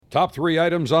Top three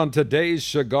items on today's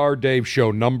Cigar Dave Show.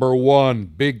 Number one,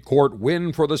 big court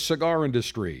win for the cigar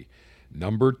industry.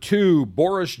 Number two,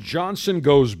 Boris Johnson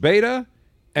goes beta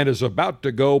and is about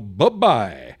to go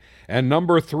bye-bye. And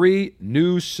number three,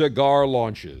 new cigar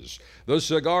launches. The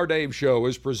Cigar Dave Show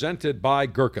is presented by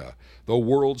Gurkha, the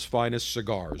world's finest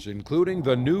cigars, including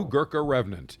the new Gurkha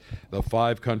Revenant. The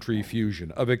five-country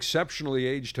fusion of exceptionally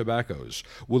aged tobaccos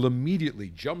will immediately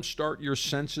jumpstart your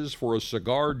senses for a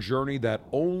cigar journey that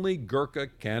only Gurkha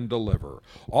can deliver.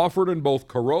 Offered in both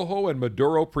Corojo and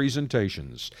Maduro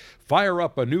presentations. Fire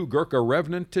up a new Gurkha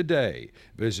Revenant today.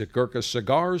 Visit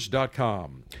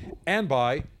GurkhaCigars.com. And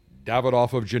by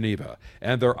Davidoff of Geneva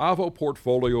and their Avo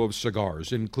portfolio of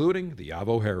cigars, including the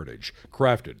Avo Heritage,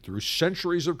 crafted through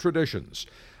centuries of traditions.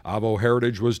 Avo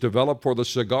Heritage was developed for the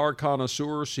cigar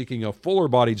connoisseur seeking a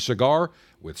fuller-bodied cigar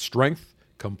with strength,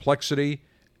 complexity,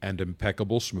 and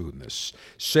impeccable smoothness.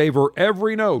 Savor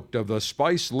every note of the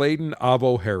spice-laden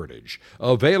Avo Heritage.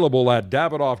 Available at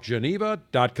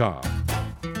DavidoffGeneva.com.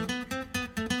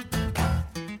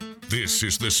 This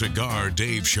is the Cigar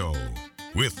Dave Show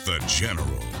with the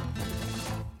General.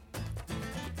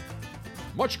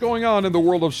 Much going on in the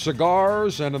world of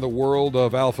cigars and in the world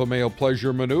of alpha male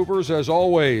pleasure maneuvers. As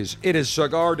always, it is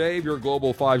Cigar Dave, your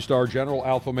global five-star general,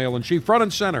 alpha male in chief, front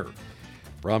and center.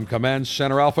 From Command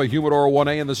Center Alpha Humidor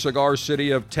 1A in the cigar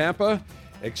city of Tampa,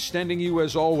 extending you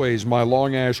as always my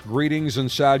long ash greetings and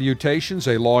salutations,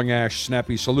 a long ash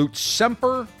snappy salute,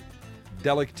 semper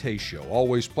delectatio.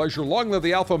 Always pleasure. Long live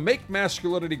the alpha. Make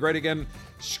masculinity great again.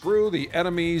 Screw the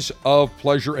enemies of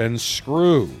pleasure and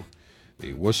screw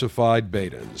the wussified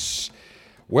betas.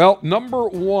 Well, number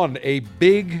one, a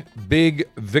big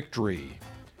victory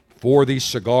for the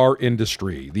cigar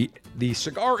industry. The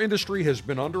cigar industry has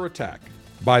been under attack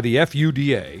by the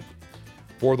FUDA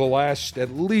for the last at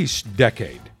least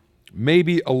decade,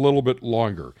 maybe a little bit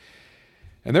longer.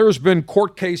 And there has been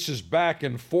court cases back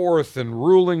and forth and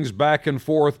rulings back and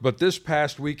forth, but this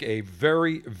past week, a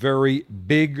very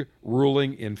big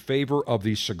ruling in favor of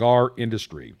the cigar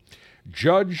industry.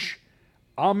 Judge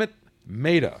Amit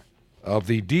Mehta of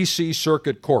the D.C.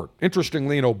 Circuit Court,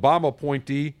 interestingly an Obama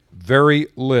appointee, very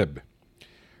lib,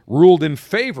 ruled in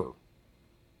favor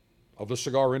of the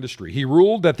cigar industry. He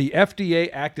ruled that the FDA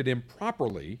acted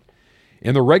improperly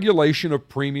in the regulation of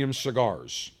premium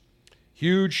cigars.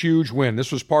 Huge win.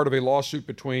 This was part of a lawsuit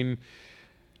between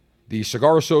the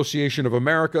Cigar Association of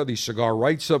America, the Cigar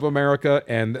Rights of America,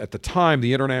 and at the time,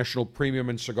 the International Premium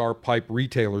and Cigar Pipe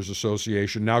Retailers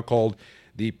Association, now called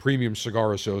the Premium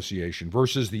Cigar Association,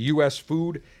 versus the U.S.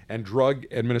 Food and Drug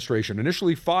Administration.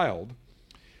 Initially filed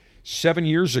 7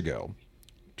 years ago,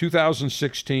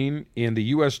 2016, in the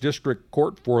U.S. District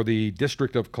Court for the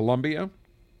District of Columbia.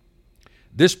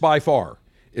 This, by far,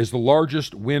 is the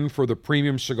largest win for the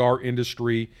premium cigar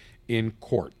industry in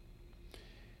court.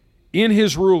 In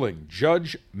his ruling,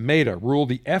 Judge Mehta ruled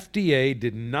the FDA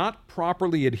did not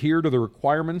properly adhere to the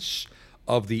requirements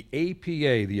of the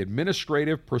APA, the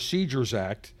Administrative Procedures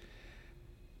Act,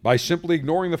 by simply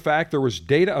ignoring the fact there was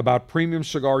data about premium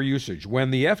cigar usage.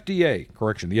 When the the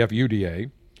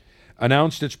FUDA,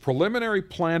 announced its preliminary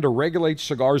plan to regulate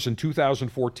cigars in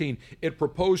 2014, it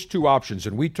proposed two options,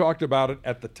 and we talked about it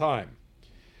at the time.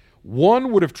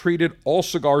 One would have treated all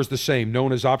cigars the same,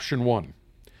 known as Option 1.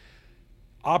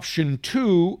 Option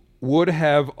 2 would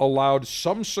have allowed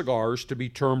some cigars to be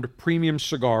termed premium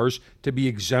cigars to be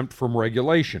exempt from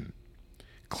regulation.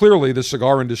 Clearly, the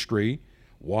cigar industry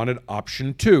wanted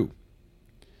Option 2.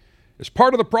 As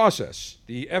part of the process,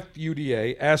 the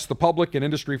FUDA asked the public and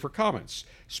industry for comments.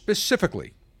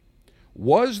 Specifically,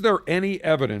 was there any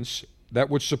evidence that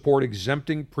would support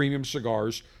exempting premium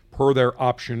cigars per their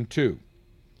Option 2?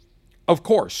 Of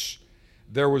course,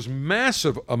 there was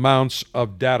massive amounts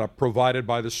of data provided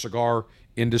by the cigar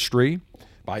industry,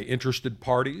 by interested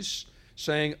parties,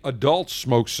 saying adults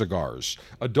smoke cigars.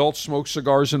 Adults smoke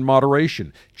cigars in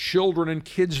moderation. Children and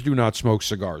kids do not smoke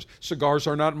cigars. Cigars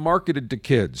are not marketed to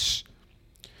kids.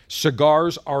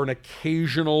 Cigars are an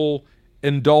occasional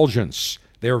indulgence.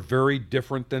 They are very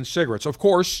different than cigarettes. Of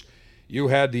course, you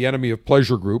had the enemy of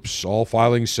pleasure groups all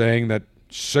filing saying that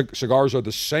cigars are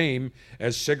the same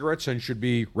as cigarettes and should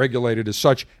be regulated as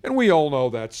such, and we all know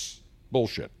that's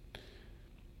bullshit.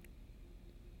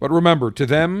 But remember, to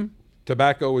them,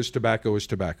 tobacco is tobacco is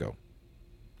tobacco.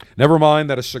 Never mind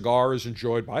that a cigar is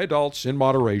enjoyed by adults in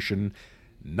moderation,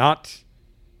 not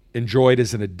enjoyed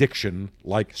as an addiction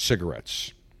like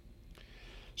cigarettes.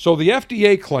 So the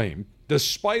FDA claimed,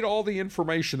 despite all the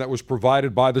information that was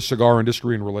provided by the cigar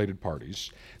industry and related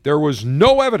parties, there was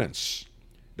no evidence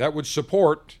that would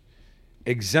support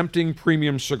exempting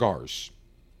premium cigars.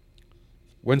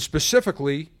 when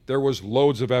specifically there was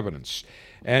loads of evidence.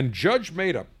 And Judge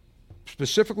Maida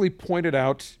specifically pointed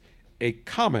out a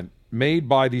comment made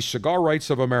by the Cigar Rights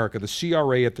of America, the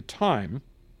CRA at the time,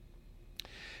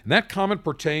 and that comment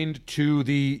pertained to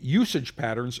the usage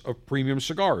patterns of premium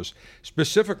cigars,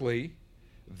 specifically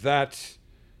that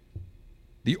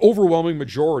the overwhelming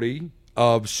majority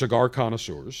of cigar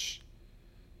connoisseurs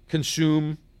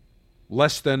consume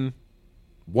less than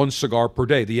one cigar per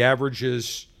day. The average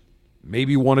is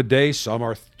maybe one a day, some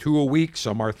are 2 a week,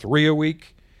 some are 3 a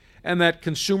week, and that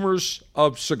consumers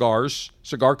of cigars,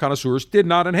 cigar connoisseurs, did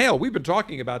not inhale. We've been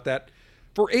talking about that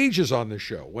for ages on this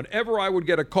show, whenever I would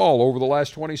get a call over the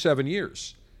last 27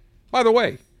 years. By the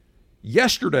way,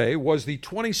 yesterday was the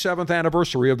 27th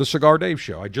anniversary of the Cigar Dave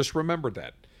Show. I just remembered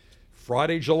that.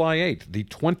 Friday, July 8th, the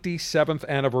 27th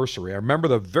anniversary. I remember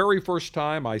the very first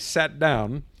time I sat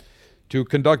down to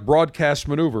conduct broadcast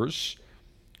maneuvers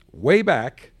way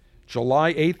back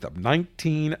July 8th of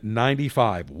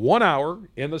 1995. 1 hour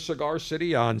in the Cigar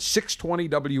City on 620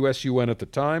 WSUN at the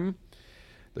time.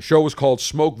 The show was called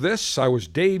Smoke This. I was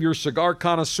Dave, your cigar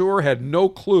connoisseur, had no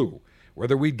clue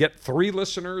whether we'd get 3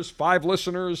 listeners, 5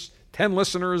 listeners, 10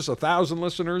 listeners, 1,000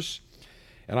 listeners.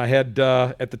 And I had,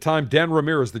 at the time, Dan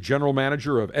Ramirez, the general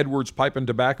manager of Edwards Pipe and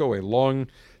Tobacco, a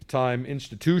long-time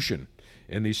institution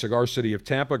in the Cigar City of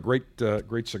Tampa,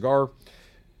 great cigar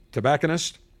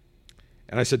tobacconist.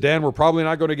 And I said, Dan, we're probably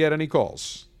not going to get any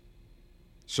calls.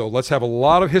 So let's have a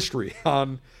lot of history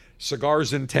on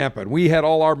cigars in Tampa. And we had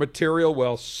all our material,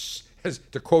 well, as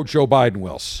to quote Joe Biden,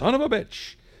 well, son of a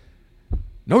bitch.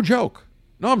 No joke.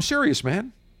 No, I'm serious,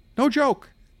 man. No joke.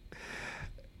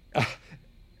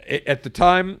 At the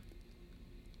time,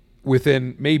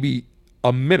 within maybe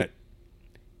a minute,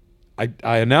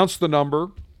 I announced the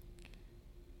number.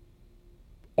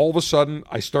 All of a sudden,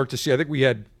 I start to see, I think we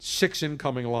had 6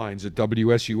 incoming lines at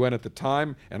WSUN at the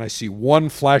time, and I see 1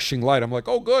 flashing light. I'm like,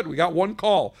 oh, good, we got 1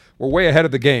 call. We're way ahead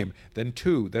of the game. Then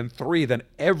 2, then 3, then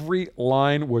every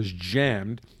line was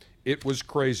jammed. It was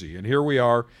crazy. And here we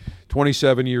are,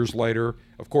 27 years later.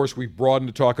 Of course, we've broadened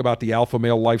to talk about the alpha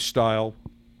male lifestyle,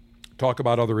 talk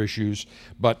about other issues,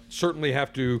 but certainly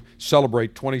have to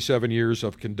celebrate 27 years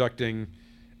of conducting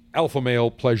alpha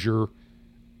male pleasure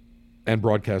and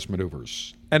broadcast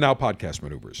maneuvers, and now podcast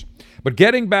maneuvers. But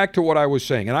getting back to what I was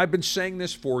saying, and I've been saying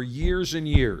this for years and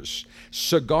years,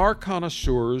 cigar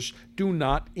connoisseurs do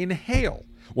not inhale.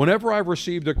 Whenever I've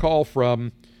received a call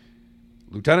from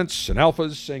lieutenants and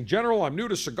alphas saying, General, I'm new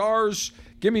to cigars,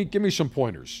 give me some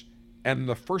pointers. And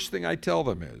the first thing I tell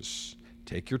them is,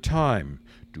 take your time.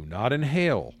 Do not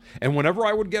inhale. And whenever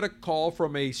I would get a call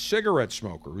from a cigarette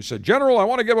smoker who said, General, I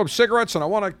want to give up cigarettes and I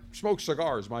want to smoke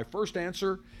cigars, my first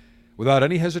answer, without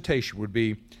any hesitation, would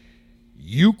be,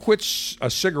 you quit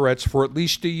cigarettes for at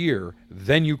least a year,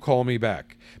 then you call me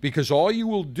back. Because all you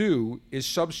will do is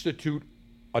substitute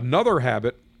another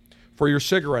habit for your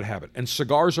cigarette habit. And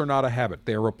cigars are not a habit.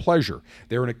 They are a pleasure.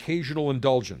 They're an occasional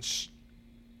indulgence.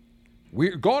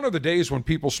 Gone are the days when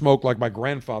people smoke like my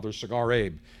grandfather, Cigar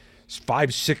Abe,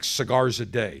 5, 6 cigars a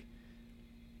day.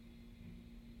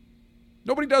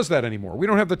 Nobody does that anymore. We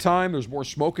don't have the time. There's more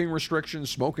smoking restrictions,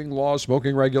 smoking laws,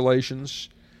 smoking regulations.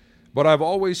 But I've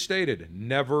always stated,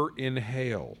 never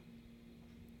inhale.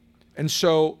 And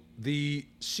so the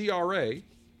CRA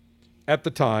at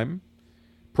the time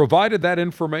provided that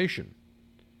information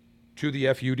to the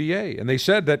FUDA. And they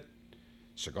said that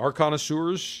cigar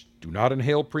connoisseurs do not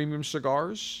inhale premium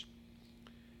cigars.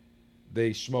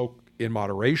 They smoke in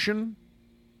moderation,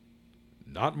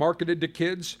 not marketed to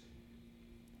kids.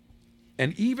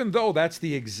 And even though that's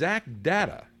the exact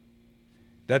data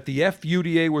that the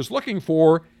FUDA was looking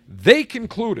for, they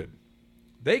concluded,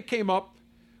 they came up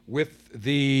with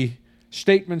the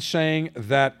statement saying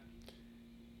that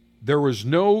there was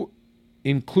no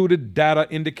included data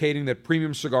indicating that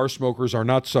premium cigar smokers are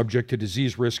not subject to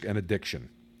disease risk and addiction.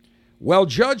 Well,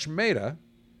 Judge Maida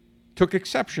took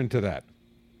exception to that.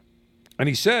 And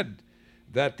he said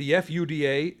that the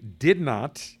FUDA did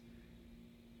not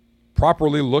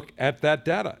properly look at that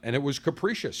data, and it was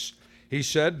capricious. He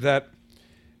said that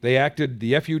the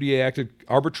FUDA acted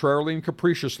arbitrarily and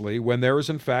capriciously when there is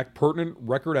in fact pertinent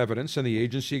record evidence and the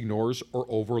agency ignores or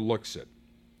overlooks it.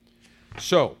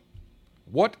 So,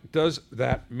 what does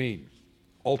that mean,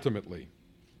 ultimately?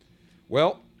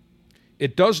 Well,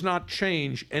 it does not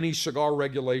change any cigar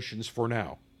regulations for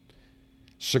now.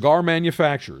 Cigar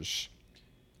manufacturers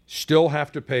still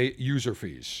have to pay user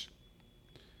fees.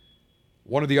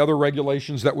 One of the other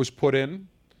regulations that was put in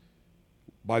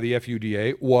by the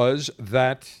FUDA was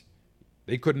that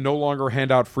they could no longer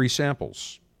hand out free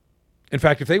samples. In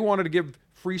fact, if they wanted to give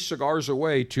free cigars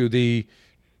away to the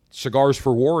Cigars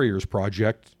for Warriors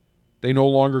project, they no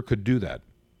longer could do that.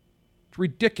 It's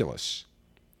ridiculous.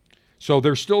 So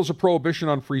there still is a prohibition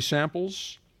on free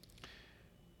samples.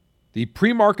 The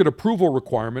pre-market approval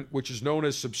requirement, which is known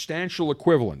as substantial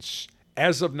equivalence,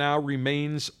 as of now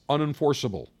remains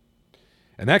unenforceable.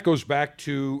 And that goes back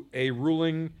to a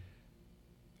ruling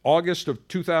August of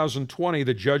 2020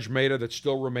 that Judge Mehta that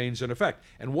still remains in effect.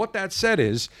 And what that said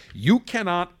is you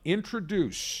cannot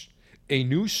introduce a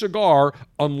new cigar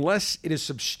unless it is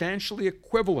substantially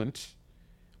equivalent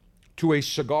to a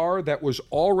cigar that was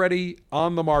already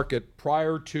on the market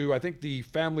prior to, I think, the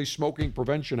Family Smoking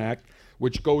Prevention Act,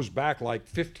 which goes back like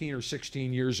 15 or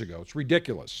 16 years ago. It's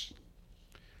ridiculous.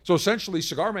 So essentially,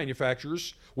 cigar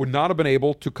manufacturers would not have been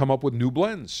able to come up with new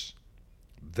blends.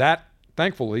 That,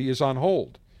 thankfully, is on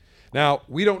hold. Now,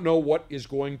 we don't know what is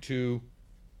going to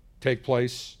take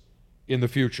place in the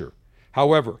future.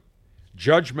 However,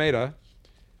 Judge Mehta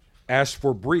asked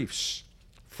for briefs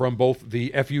from both the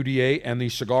FUDA and the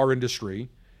cigar industry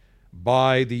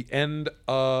by the end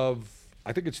of,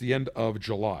 I think it's the end of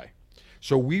July.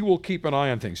 So we will keep an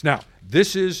eye on things. Now,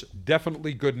 this is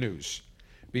definitely good news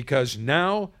because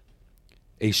now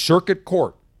a circuit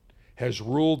court has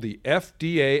ruled the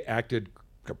FDA acted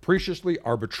capriciously,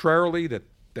 arbitrarily,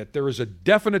 that there is a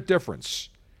definite difference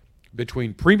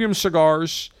between premium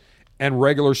cigars and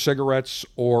regular cigarettes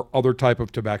or other type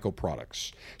of tobacco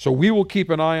products. So we will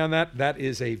keep an eye on that. That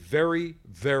is a very,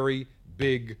 very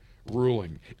big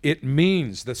ruling. It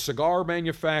means that cigar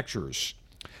manufacturers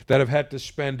that have had to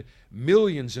spend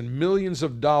millions and millions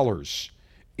of dollars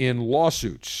in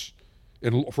lawsuits,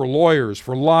 for lawyers,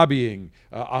 for lobbying,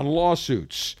 on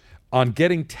lawsuits, on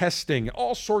getting testing,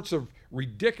 all sorts of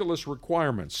ridiculous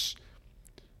requirements.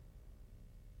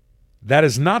 That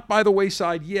is not by the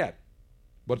wayside yet,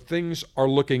 but things are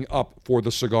looking up for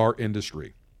the cigar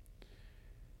industry.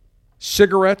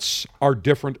 Cigarettes are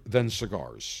different than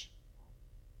cigars.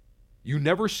 You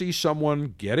never see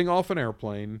someone getting off an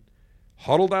airplane,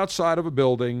 huddled outside of a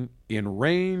building in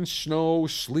rain, snow,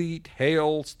 sleet,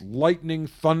 hail, lightning,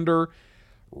 thunder,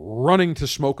 running to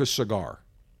smoke a cigar.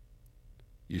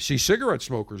 You see cigarette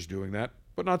smokers doing that,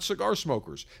 but not cigar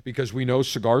smokers, because we know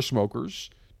cigar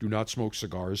smokers do not smoke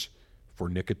cigars for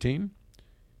nicotine.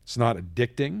 It's not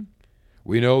addicting.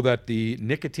 We know that the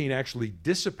nicotine actually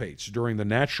dissipates during the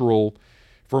natural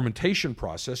fermentation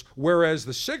process, whereas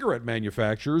the cigarette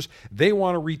manufacturers, they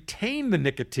want to retain the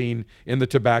nicotine in the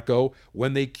tobacco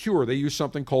when they cure. They use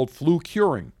something called flue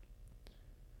curing.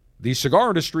 The cigar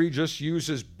industry just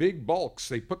uses big bulks.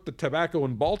 They put the tobacco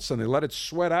in bulks and they let it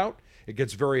sweat out. It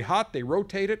gets very hot. They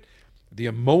rotate it. The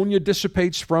ammonia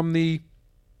dissipates from the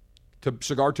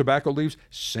cigar tobacco leaves.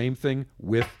 Same thing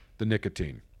with the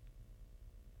nicotine.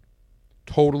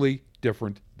 Totally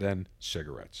different than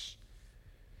cigarettes.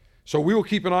 So we will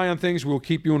keep an eye on things. We will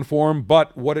keep you informed.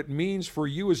 But what it means for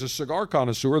you as a cigar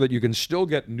connoisseur, that you can still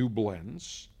get new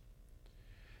blends,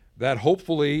 that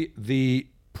hopefully the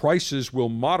prices will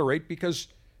moderate because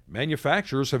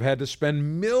manufacturers have had to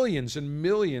spend millions and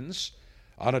millions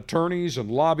on attorneys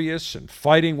and lobbyists and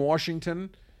fighting Washington.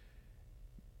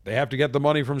 They have to get the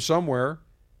money from somewhere.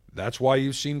 That's why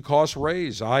you've seen costs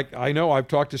raise. I know I've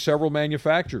talked to several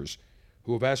manufacturers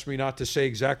who have asked me not to say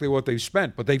exactly what they've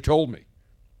spent, but they've told me.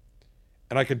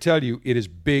 And I can tell you it is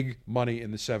big money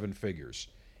in the seven figures.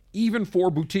 Even for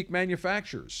boutique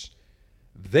manufacturers,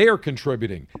 they are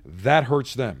contributing. That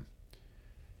hurts them.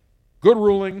 Good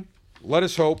ruling. Let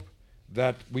us hope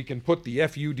that we can put the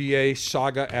FUDA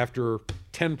saga after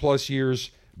 10 plus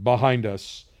years behind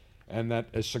us, and that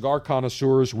as cigar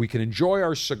connoisseurs, we can enjoy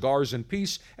our cigars in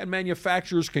peace, and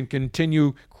manufacturers can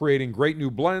continue creating great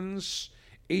new blends,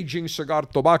 aging cigar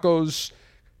tobaccos,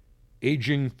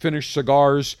 aging finished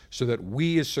cigars, so that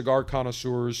we as cigar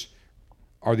connoisseurs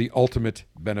are the ultimate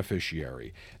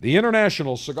beneficiary. The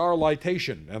International Cigar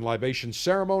Litation and Libation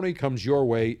Ceremony comes your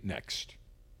way next.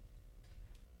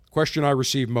 Question I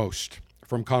receive most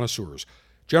from connoisseurs.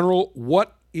 General,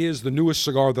 what is the newest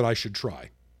cigar that I should try?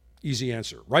 Easy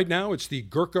answer. Right now, it's the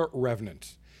Gurkha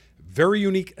Revenant. Very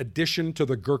unique addition to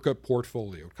the Gurkha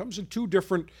portfolio. It comes in two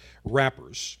different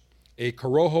wrappers, a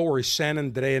Corojo or a San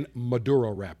Andrean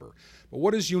Maduro wrapper. But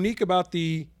what is unique about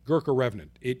the Gurkha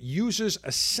Revenant? It uses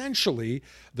essentially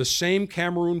the same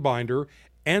Cameroon binder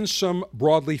and some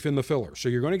broadleaf in the filler. So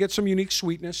you're going to get some unique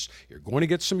sweetness. You're going to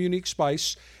get some unique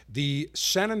spice. The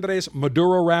San Andres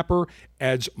Maduro wrapper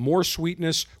adds more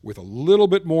sweetness with a little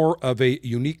bit more of a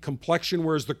unique complexion,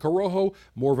 whereas the Corojo,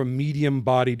 more of a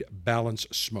medium-bodied,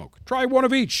 balanced smoke. Try one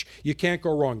of each. You can't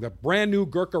go wrong. The brand new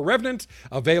Gurkha Revenant,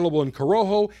 available in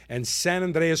Corojo and San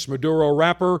Andres Maduro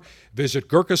wrapper. Visit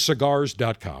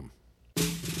GurkhaCigars.com.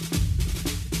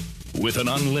 with an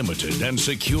unlimited and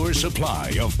secure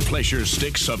supply of pleasure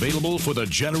sticks available for the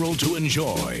general to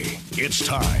enjoy. It's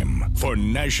time for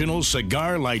National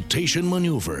Cigar Lightation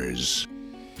Maneuvers.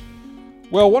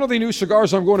 Well, one of the new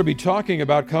cigars I'm going to be talking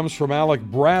about comes from Alec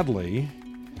Bradley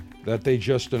that they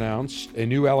just announced, a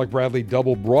new Alec Bradley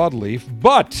Double Broadleaf,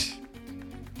 but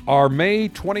our May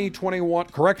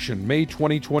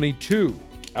 2022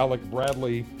 Alec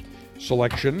Bradley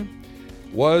selection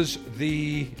was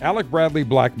the Alec Bradley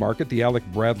Black Market, the Alec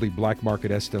Bradley Black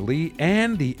Market Esteli,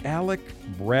 and the Alec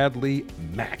Bradley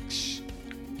Max.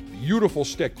 Beautiful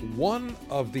stick, one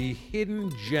of the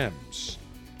hidden gems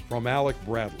from Alec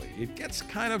Bradley. It gets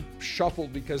kind of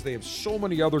shuffled because they have so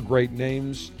many other great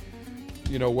names,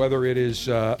 you know, whether it is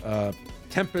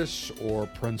Tempest or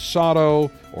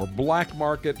Prensado or Black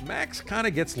Market. Max kind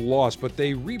of gets lost, but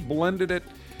they reblended it,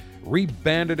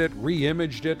 rebanded it,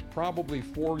 re-imaged it probably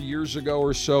 4 years ago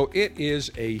or so. It is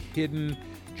a hidden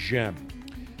gem.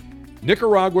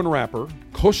 Nicaraguan wrapper,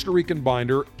 Costa Rican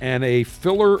binder, and a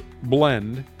filler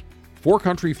blend,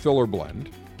 4-country filler blend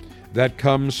that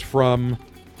comes from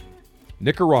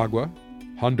Nicaragua,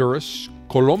 Honduras,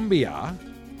 Colombia,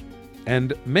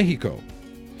 and Mexico.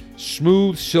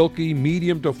 Smooth, silky,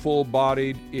 medium to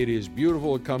full-bodied. It is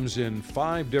beautiful. It comes in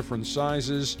 5 different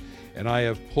sizes, and I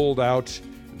have pulled out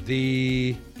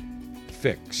the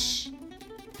Fix.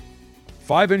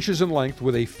 5 inches in length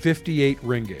with a 58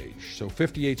 ring gauge. So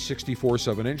 58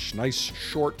 64/7 inch. Nice,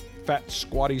 short, fat,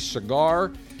 squatty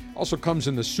cigar. Also comes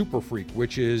in the Super Freak,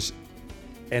 which is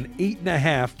an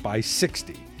 8.5 by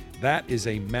 60. That is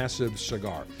a massive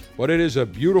cigar. But it is a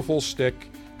beautiful stick.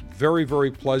 Very,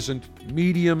 very pleasant.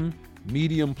 Medium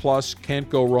plus. Can't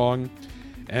go wrong.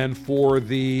 And for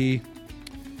the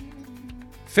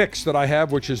Fix that I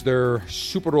have, which is their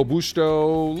Super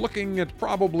Robusto, looking at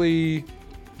probably,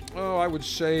 I would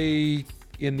say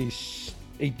in the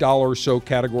 $8 or so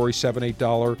category, $7,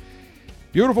 $8.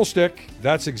 Beautiful stick.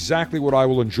 That's exactly what I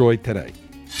will enjoy today.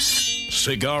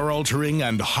 Cigar-altering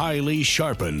and highly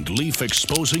sharpened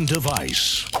leaf-exposing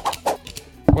device.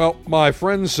 Well, my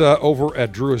friends over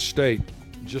at Drew Estate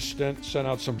just sent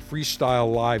out some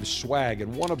Freestyle Live swag,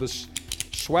 and one of the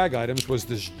swag items was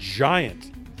this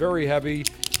giant, very heavy,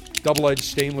 double-edged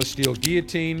stainless steel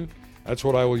guillotine. That's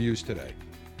what I will use today.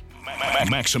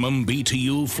 Maximum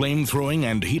BTU flame-throwing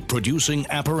and heat-producing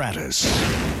apparatus.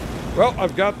 Well,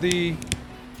 I've got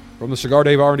from the Cigar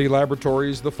Dave R&D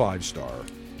Laboratories, the 5-star.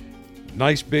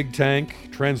 Nice big tank,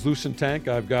 translucent tank.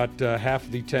 I've got half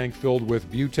the tank filled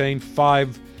with butane,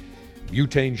 5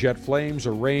 butane jet flames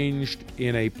arranged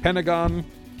in a pentagon.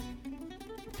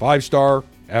 5-star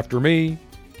after me,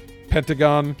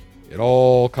 pentagon. It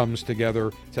all comes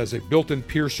together. It has a built-in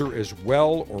piercer as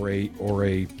well, or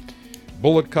a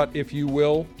bullet cut, if you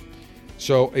will.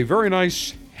 So a very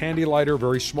nice handy lighter,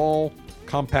 very small,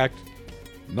 compact,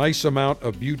 nice amount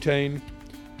of butane.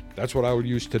 That's what I would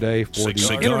use today for the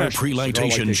cigar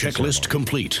pre-lightation checklist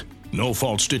complete. No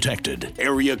faults detected.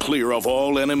 Area clear of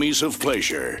all enemies of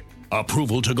pleasure.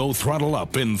 Approval to go throttle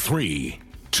up in 3,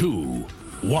 2,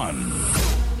 1.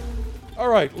 All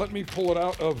right, let me pull it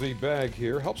out of the bag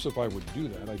here. Helps if I would do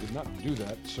that. I did not do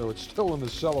that, so it's still in the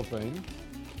cellophane.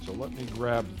 So let me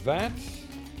grab that.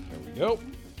 There we go.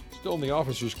 Still in the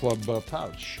Officers Club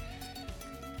pouch.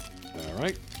 All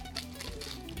right.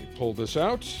 Let me pull this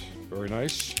out. Very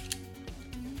nice.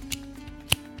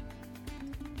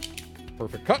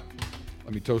 Perfect cut.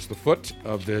 Let me toast the foot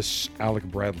of this Alec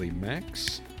Bradley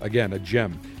Max. Again, a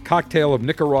gem. Cocktail of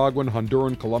Nicaraguan,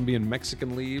 Honduran, Colombian,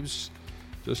 Mexican leaves.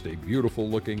 Just a beautiful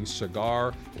looking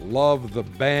cigar. Love the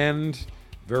band.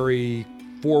 Very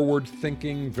forward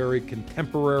thinking, very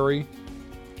contemporary.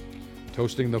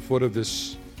 Toasting the foot of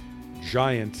this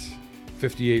giant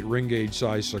 58 ring gauge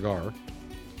size cigar.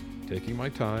 Taking my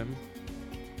time.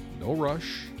 No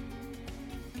rush.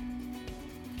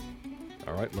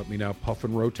 All right, let me now puff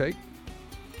and rotate.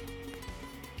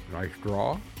 Nice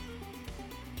draw.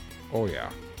 Oh,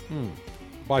 yeah.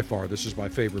 By far, this is my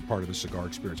favorite part of the cigar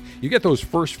experience. You get those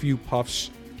first few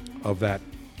puffs of that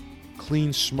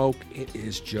clean smoke. It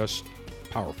is just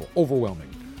powerful,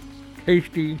 overwhelming.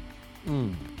 Tasty.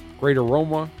 Great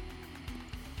aroma.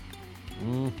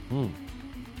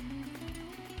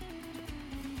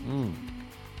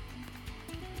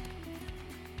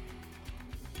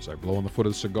 As I blow on the foot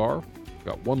of the cigar,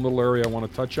 got one little area I want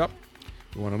to touch up.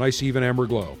 We want a nice even amber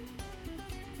glow.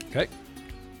 Okay.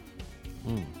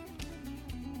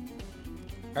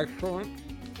 Excellent.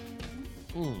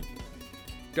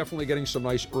 Definitely getting some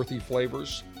nice earthy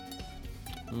flavors.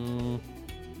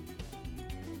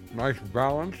 Nice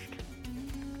balanced.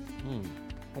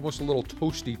 Almost a little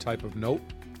toasty type of note.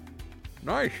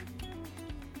 Nice.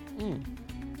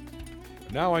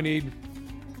 Now I need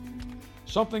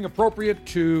something appropriate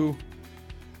to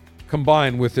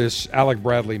combine with this Alec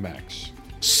Bradley Max.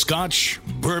 Scotch,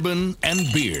 bourbon, and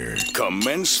beer.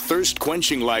 Commence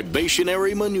thirst-quenching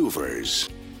libationary maneuvers.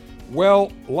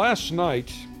 Well, last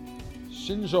night,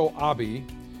 Shinzo Abe,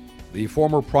 the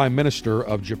former prime minister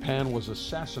of Japan, was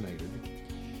assassinated.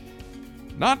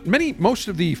 Most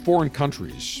of the foreign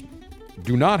countries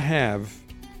do not have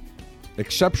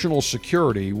exceptional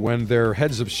security when their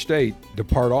heads of state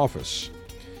depart office.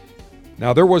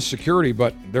 Now, there was security,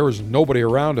 but there was nobody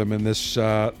around him, and this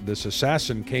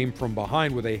assassin came from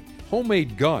behind with a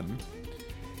homemade gun,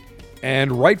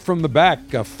 and right from the back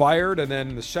fired, and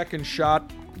then the second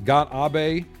shot got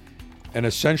Abe, and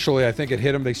essentially, I think it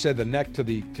hit him, they said, the neck to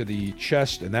the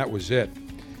chest, and that was it.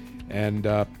 And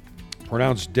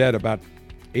pronounced dead about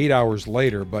 8 hours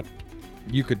later, but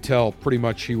you could tell pretty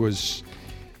much he was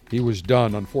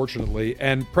done, unfortunately.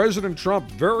 And President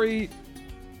Trump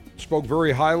spoke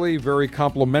very highly, very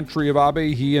complimentary of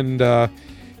Abe. He and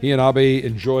Abe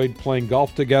enjoyed playing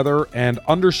golf together and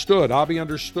Abe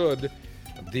understood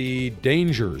the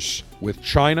dangers with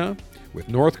China, with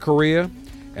North Korea,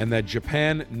 and that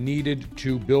Japan needed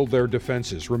to build their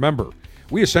defenses. Remember,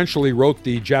 we essentially wrote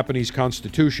the Japanese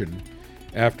Constitution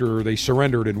after they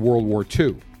surrendered in World War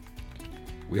II.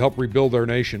 We helped rebuild their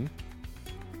nation.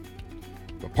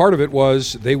 But part of it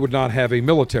was they would not have a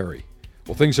military.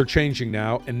 Well, things are changing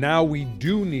now, and now we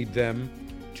do need them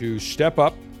to step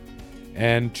up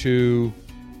and to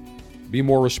be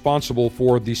more responsible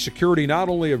for the security not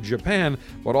only of Japan,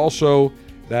 but also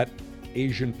that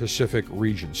Asian Pacific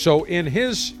region. So in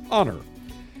his honor,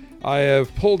 I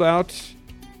have pulled out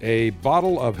a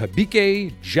bottle of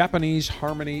Hibiki Japanese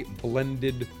Harmony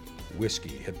blended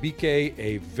whiskey. Hibiki,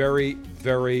 a very,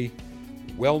 very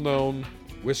well-known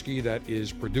whiskey that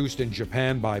is produced in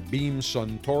Japan by Beam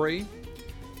Suntory.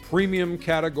 Premium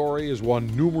category, has won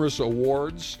numerous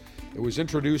awards. It was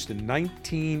introduced in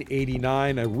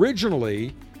 1989,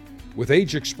 originally with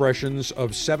age expressions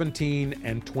of 17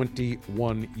 and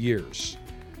 21 years.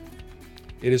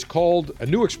 It is called, a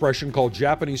new expression called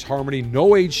Japanese Harmony.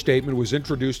 No age statement was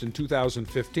introduced in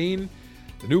 2015.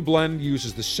 The new blend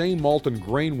uses the same malt and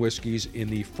grain whiskeys in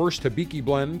the first Hibiki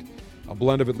blend, a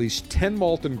blend of at least 10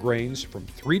 malt and grains from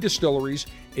 3 distilleries,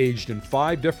 aged in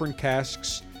 5 different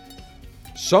casks.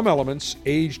 Some elements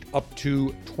aged up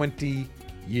to 20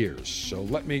 years. So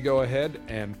let me go ahead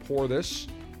and pour this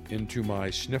into my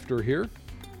snifter here.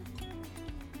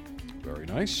 Very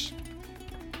nice.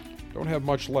 Don't have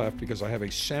much left because I have a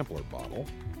sampler bottle.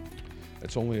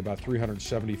 It's only about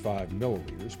 375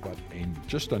 milliliters, but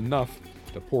just enough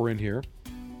to pour in here.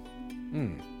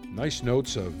 Nice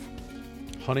notes of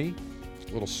honey,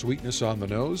 a little sweetness on the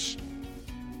nose.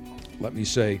 Let me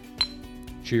say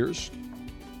cheers.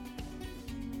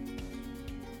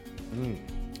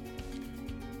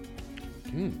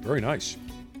 Very nice.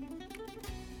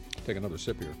 Take another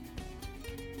sip here.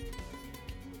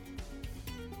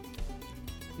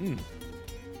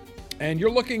 And you're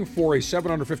looking for a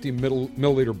 750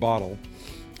 milliliter bottle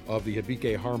of the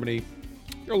Hibiki Harmony.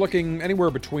 You're looking anywhere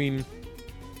between,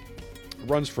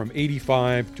 runs from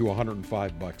 $85 to $105,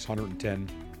 $110.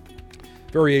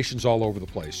 Variations all over the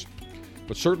place,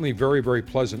 but certainly very, very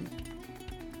pleasant.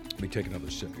 Let me take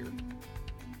another sip here.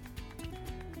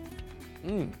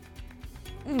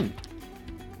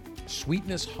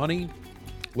 Sweetness, honey,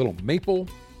 little maple,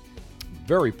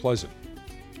 very pleasant.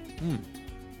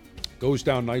 Goes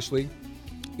down nicely.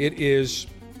 It is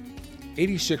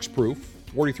 86 proof,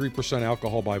 43%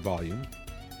 alcohol by volume.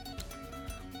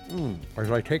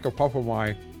 As I take a puff of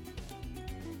my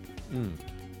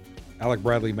Alec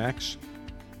Bradley Max,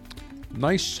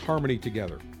 nice harmony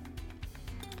together.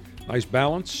 Nice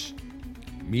balance.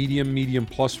 Medium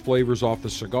plus flavors off the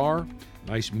cigar.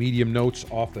 Nice medium notes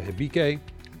off the Hibiki.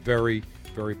 Very,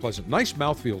 very pleasant. Nice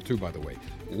mouthfeel too, by the way.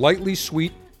 Lightly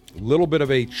sweet, a little bit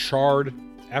of a charred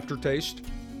aftertaste,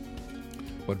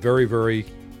 but very, very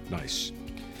nice.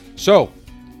 So,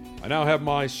 I now have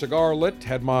my cigar lit,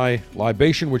 had my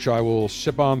libation, which I will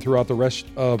sip on throughout the rest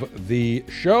of the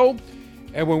show.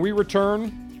 And when we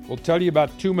return, we'll tell you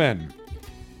about 2 men.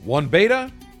 1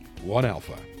 beta, 1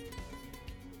 alpha.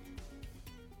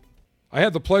 I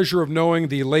had the pleasure of knowing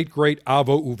the late, great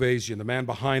Avo Uvezian, the man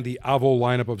behind the Avo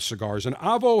lineup of cigars. And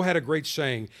Avo had a great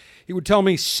saying. He would tell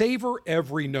me, savor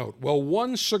every note. Well,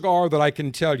 one cigar that I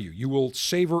can tell you will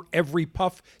savor every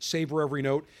puff, savor every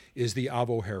note, is the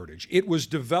Avo Heritage. It was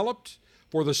developed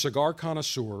for the cigar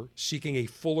connoisseur seeking a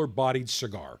fuller-bodied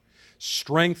cigar.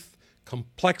 Strength,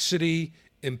 complexity,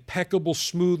 impeccable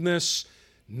smoothness,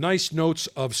 nice notes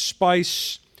of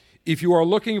spice. If you are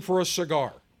looking for a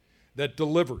cigar that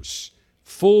delivers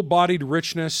full-bodied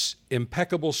richness,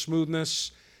 impeccable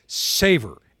smoothness,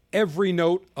 savor every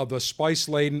note of the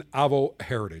spice-laden Avo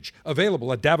heritage.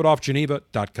 Available at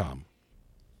davidoffgeneva.com.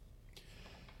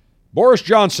 Boris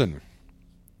Johnson,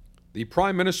 the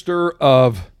Prime Minister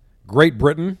of Great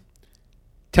Britain,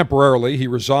 temporarily, he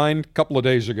resigned a couple of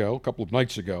nights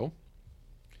ago.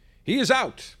 He is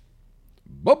out.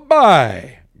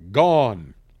 Bye-bye.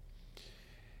 Gone.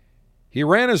 He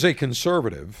ran as a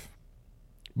conservative,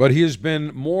 but he has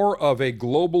been more of a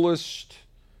globalist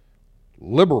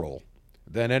liberal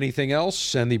than anything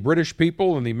else, and the British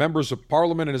people and the members of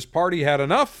Parliament and his party had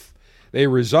enough. They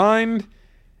resigned,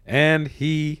 and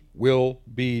he will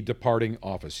be departing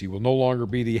office. He will no longer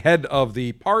be the head of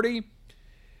the party,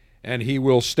 and he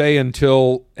will stay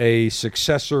until a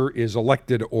successor is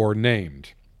elected or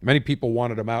named. Many people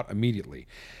wanted him out immediately.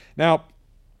 Now,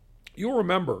 you'll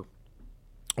remember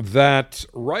that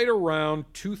right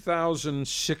around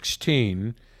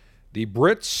 2016, the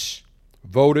Brits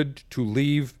voted to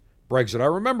leave Brexit. I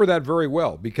remember that very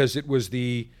well because it was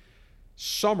the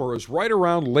summer, it was right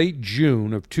around late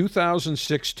June of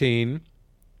 2016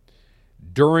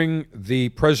 during the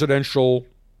presidential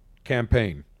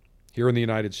campaign here in the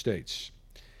United States.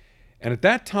 And at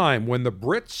that time, when the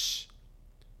Brits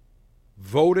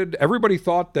voted, everybody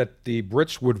thought that the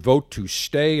Brits would vote to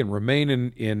stay and remain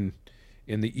in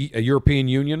the European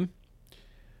Union.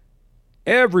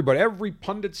 Every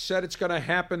pundit said it's going to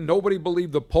happen. Nobody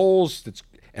believed the polls.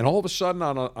 And all of a sudden,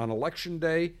 on election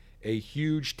day, a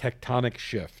huge tectonic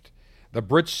shift. The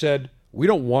Brits said, we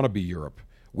don't want to be Europe.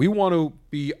 We want to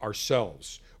be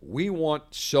ourselves. We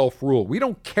want self-rule. We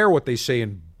don't care what they say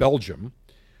in Belgium.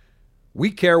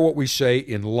 We care what we say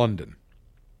in London.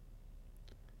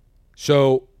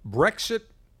 So Brexit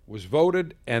was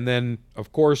voted, and then,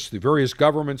 of course, the various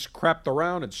governments crapped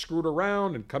around and screwed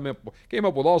around and came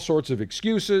up with all sorts of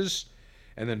excuses.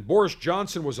 And then Boris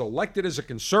Johnson was elected as a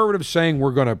conservative, saying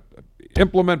we're going to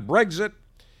implement Brexit.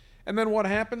 And then what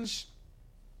happens?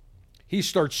 He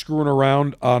starts screwing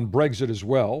around on Brexit as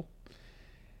well.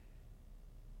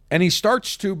 And he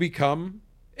starts to become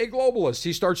a globalist.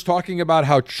 He starts talking about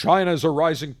how China is a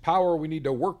rising power. We need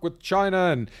to work with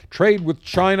China and trade with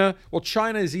China. Well,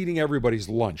 China is eating everybody's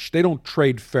lunch. They don't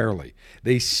trade fairly.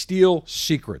 They steal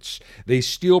secrets. They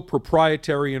steal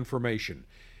proprietary information.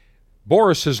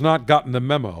 Boris has not gotten the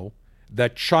memo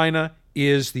that China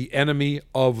is the enemy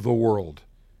of the world.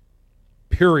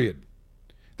 Period.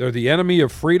 They're the enemy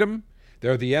of freedom.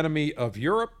 They're the enemy of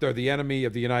Europe. They're the enemy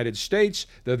of the United States.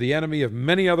 They're the enemy of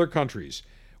many other countries.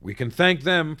 We can thank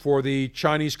them for the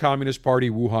Chinese Communist Party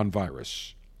Wuhan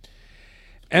virus.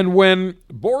 And when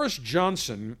Boris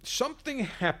Johnson, something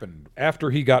happened after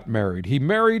he got married. He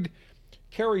married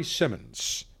Carrie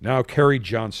Simmons, now Carrie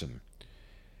Johnson.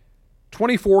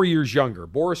 24 years younger.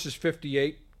 Boris is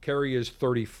 58, Carrie is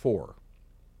 34.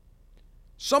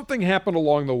 Something happened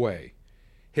along the way.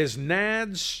 His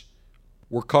nads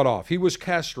were cut off. He was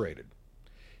castrated.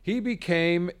 He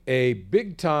became a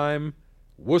big-time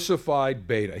wussified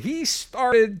beta. He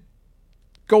started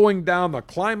going down the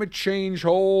climate change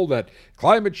hole, that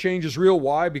climate change is real.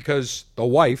 Why? Because the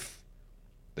wife,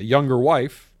 the younger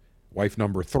wife, wife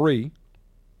number 3,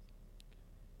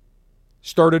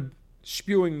 started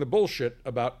spewing the bullshit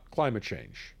about climate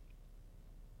change.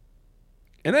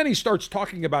 And then he starts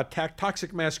talking about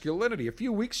toxic masculinity. A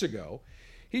few weeks ago,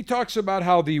 he talks about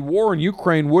how the war in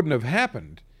Ukraine wouldn't have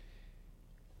happened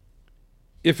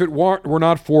if it were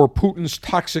not for Putin's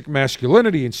toxic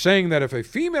masculinity, and saying that if a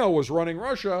female was running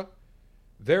Russia,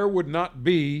 there would not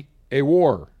be a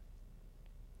war.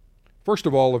 First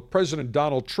of all, if President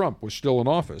Donald Trump was still in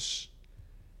office,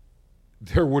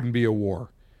 there wouldn't be a war.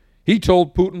 He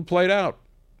told Putin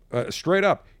straight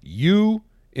up, you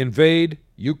invade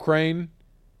Ukraine,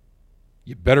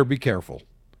 you better be careful.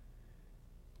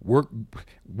 We're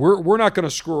not going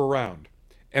to screw around.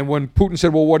 And when Putin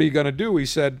said, well, what are you going to do? He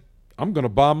said, I'm going to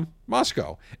bomb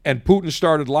Moscow. And Putin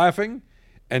started laughing,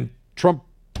 and Trump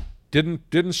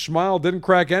didn't smile, didn't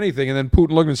crack anything. And then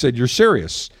Putin looked and said, you're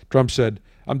serious? Trump said,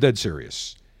 I'm dead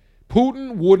serious.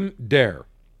 Putin wouldn't dare.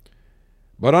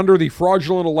 But under the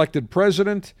fraudulent elected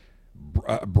president,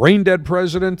 brain-dead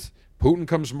president, Putin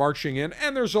comes marching in,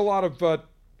 and there's a lot of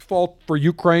fault for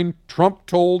Ukraine. Trump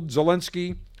told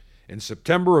Zelensky in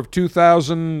September of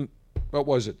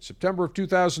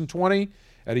 2020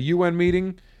 at a UN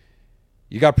meeting,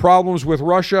 you got problems with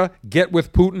Russia, get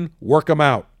with Putin, work them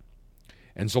out.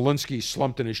 And Zelensky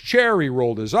slumped in his chair, he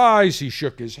rolled his eyes, he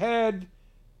shook his head.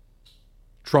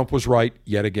 Trump was right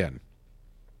yet again.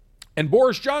 And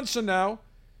Boris Johnson now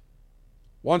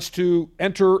wants to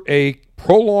enter a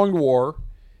prolonged war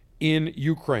in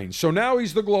Ukraine. So now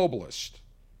he's the globalist.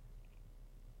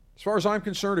 As far as I'm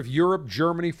concerned, if Europe,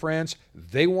 Germany, France,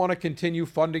 they want to continue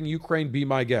funding Ukraine, be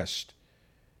my guest.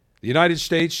 The United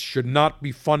States should not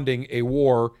be funding a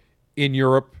war in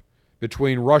Europe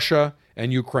between Russia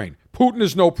and Ukraine. Putin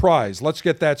is no prize. Let's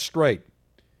get that straight.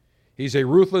 He's a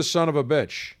ruthless son of a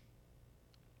bitch.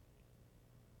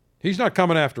 He's not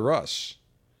coming after us.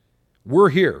 We're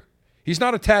here. He's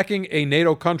not attacking a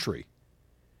NATO country.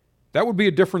 That would be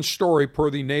a different story per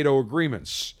the NATO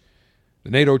agreements, the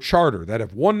NATO charter, that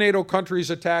if one NATO country is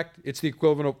attacked, it's the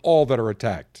equivalent of all that are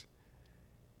attacked.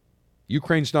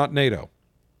 Ukraine's not NATO.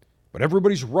 But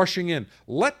everybody's rushing in.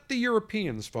 Let the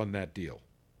Europeans fund that deal.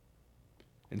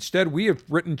 Instead, we have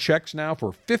written checks now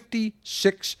for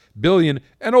 $56 billion.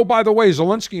 And oh, by the way,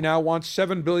 Zelensky now wants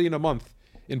 $7 billion a month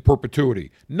in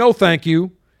perpetuity. No, thank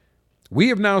you. We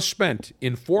have now spent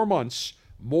in 4 months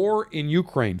more in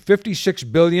Ukraine,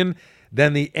 $56 billion,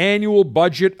 than the annual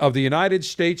budget of the United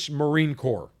States Marine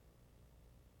Corps.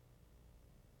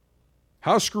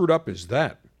 How screwed up is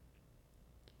that?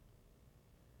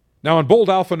 Now, on Bold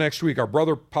Alpha next week, our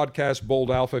brother podcast, Bold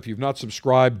Alpha, if you've not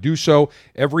subscribed, do so.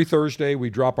 Every Thursday,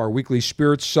 we drop our weekly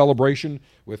Spirits celebration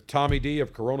with Tommy D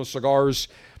of Corona Cigars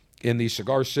in the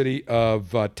cigar city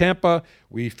of Tampa.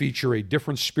 We feature a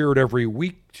different spirit every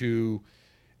week to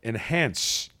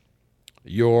enhance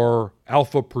your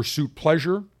alpha pursuit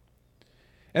pleasure.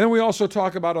 And then we also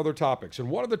talk about other topics. And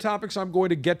one of the topics I'm going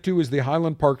to get to is the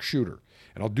Highland Park shooter.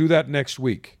 And I'll do that next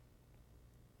week.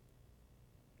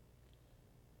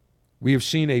 We have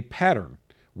seen a pattern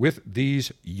with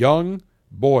these young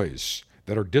boys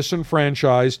that are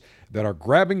disenfranchised, that are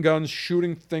grabbing guns,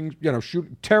 shooting things,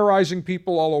 terrorizing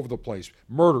people all over the place.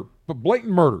 Murder,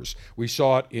 blatant murders. We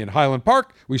saw it in Highland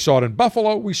Park. We saw it in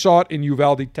Buffalo. We saw it in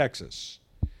Uvalde, Texas.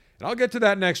 And I'll get to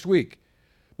that next week.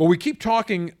 But we keep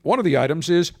talking, one of the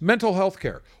items is mental health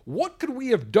care. What could we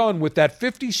have done with that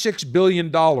 $56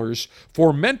 billion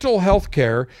for mental health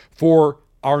care for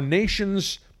our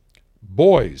nation's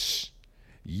boys,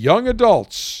 young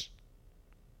adults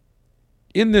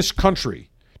in this country,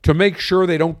 to make sure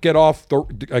they don't get on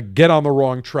the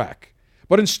wrong track?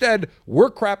 But instead,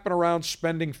 we're crapping around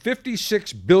spending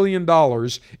 $56 billion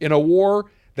in a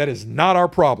war that is not our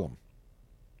problem,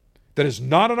 that is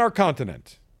not on our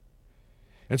continent.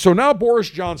 And so now Boris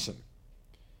Johnson,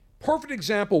 perfect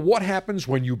example what happens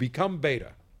when you become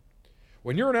beta.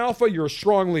 When you're an alpha, you're a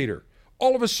strong leader.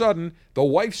 All of a sudden, the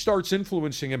wife starts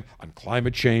influencing him on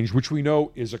climate change, which we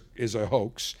know is a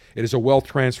hoax. It is a wealth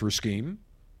transfer scheme.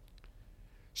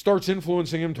 Starts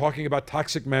influencing him, talking about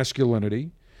toxic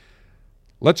masculinity.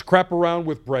 Let's crap around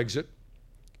with Brexit.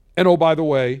 And oh, by the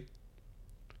way,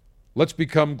 let's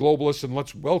become globalists and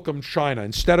let's welcome China.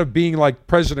 Instead of being like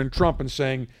President Trump and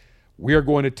saying, we are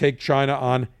going to take China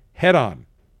on head on.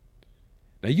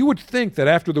 Now, you would think that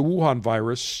after the Wuhan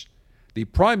virus, the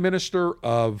Prime Minister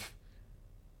of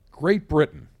Great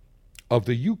Britain, of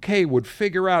the UK, would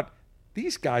figure out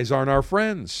these guys aren't our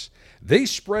friends. They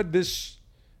spread this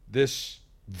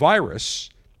virus,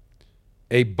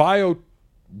 a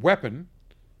bioweapon,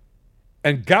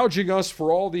 and gouging us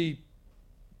for all the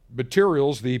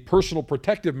materials, the personal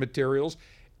protective materials,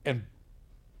 and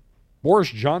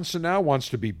Boris Johnson now wants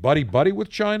to be buddy-buddy with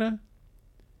China?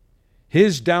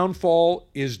 His downfall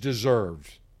is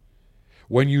deserved.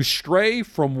 When you stray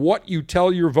from what you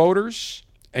tell your voters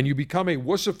and you become a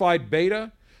wussified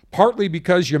beta, partly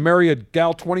because you marry a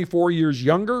gal 24 years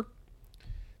younger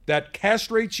that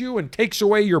castrates you and takes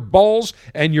away your balls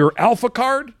and your alpha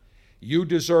card, you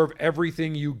deserve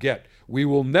everything you get. We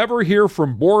will never hear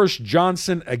from Boris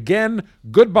Johnson again.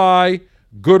 Goodbye.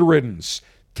 Good riddance.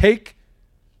 Take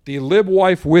the lib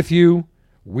wife with you.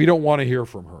 We don't want to hear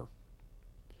from her.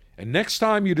 And next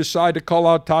time you decide to call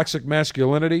out toxic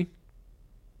masculinity,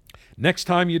 next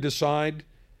time you decide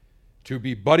to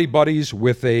be buddy-buddies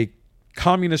with a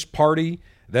communist party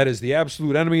that is the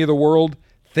absolute enemy of the world,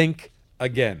 think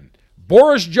again.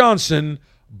 Boris Johnson,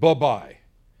 bye-bye.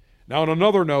 Now, on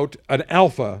another note, an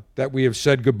alpha that we have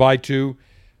said goodbye to,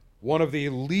 one of the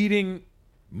leading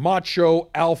macho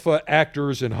alpha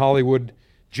actors in Hollywood,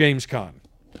 James Caan.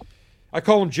 I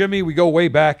call him Jimmy. We go way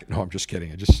back. No, I'm just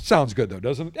kidding. It just sounds good, though,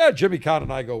 doesn't it? Yeah, Jimmy Caan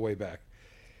and I go way back.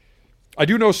 I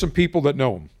do know some people that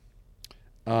know him,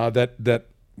 that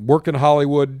work in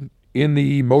Hollywood in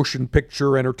the motion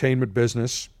picture entertainment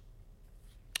business.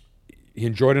 He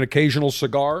enjoyed an occasional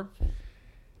cigar.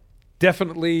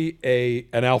 Definitely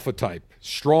an alpha type.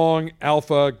 Strong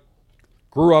alpha.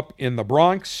 Grew up in the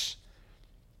Bronx.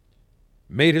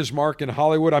 Made his mark in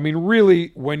Hollywood. I mean,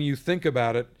 really, when you think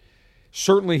about it,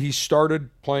 Certainly, he started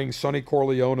playing Sonny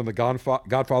Corleone in The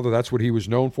Godfather. That's what he was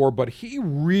known for. But he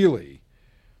really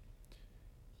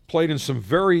played in some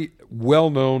very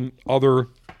well-known other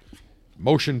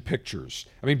motion pictures.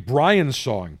 I mean, Brian's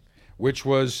Song, which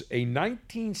was a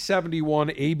 1971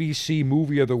 ABC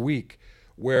Movie of the Week,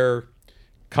 where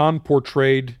Caan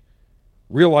portrayed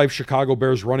real-life Chicago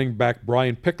Bears running back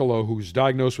Brian Piccolo, who's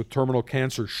diagnosed with terminal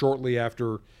cancer shortly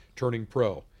after turning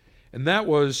pro. And that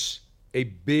was a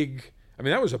big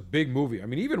movie. I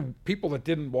mean, even people that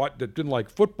didn't like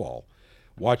football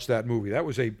watched that movie.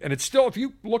 And it's still, if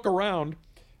you look around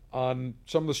on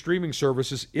some of the streaming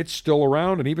services, it's still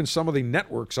around, and even some of the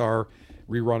networks are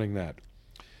rerunning that.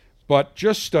 But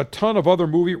just a ton of other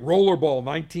movies. Rollerball,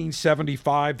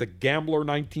 1975. The Gambler,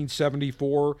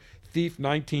 1974. Thief,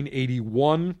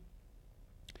 1981.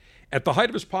 At the height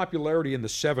of his popularity in the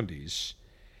 70s,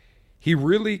 he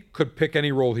really could pick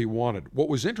any role he wanted. What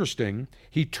was interesting,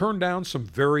 he turned down some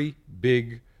very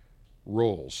big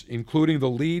roles, including the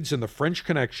leads in The French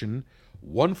Connection,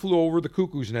 One Flew Over the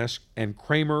Cuckoo's Nest, and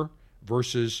Kramer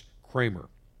versus Kramer.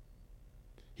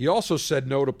 He also said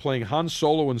no to playing Han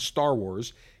Solo in Star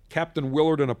Wars, Captain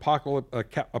Willard in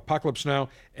Apocalypse Now,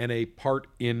 and a part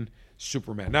in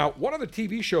Superman. Now, one of the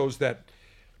TV shows that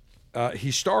he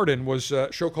starred in was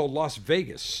a show called Las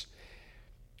Vegas,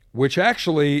 which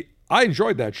actually, I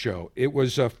enjoyed that show. It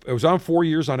was on 4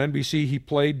 years on NBC. He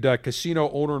played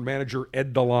casino owner and manager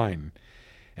Ed DeLine,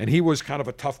 and he was kind of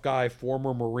a tough guy,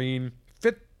 former Marine,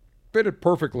 fitted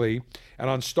perfectly. And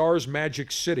on Star's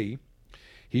Magic City,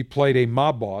 he played a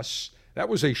mob boss. That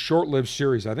was a short-lived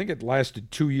series. I think it lasted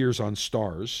 2 years on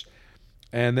Starz.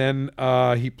 And then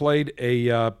he played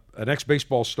an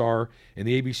ex-baseball star in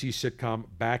the ABC sitcom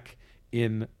Back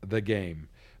in the Game.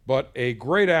 But a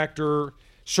great actor,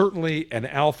 certainly an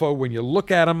alpha. When you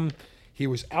look at him, he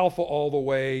was alpha all the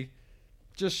way.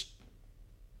 Just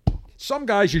some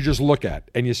guys you just look at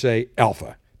and you say,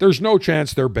 alpha. There's no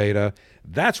chance they're beta.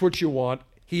 That's what you want.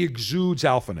 He exudes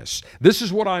alphaness. This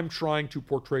is what I'm trying to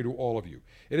portray to all of you.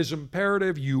 It is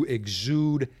imperative you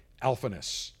exude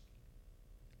alphaness.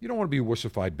 You don't want to be a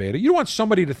wussified beta. You don't want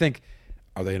somebody to think,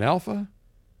 are they an alpha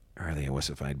or are they a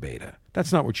wussified beta?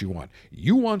 That's not what you want.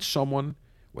 You want someone,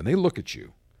 when they look at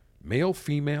you, male,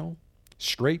 female,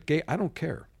 straight, gay, I don't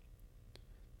care.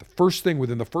 The first thing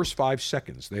within the first 5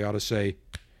 seconds, they ought to say,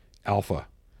 alpha,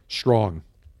 strong,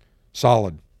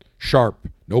 solid, sharp,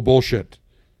 no bullshit.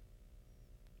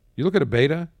 You look at a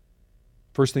beta,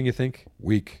 first thing you think,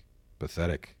 weak,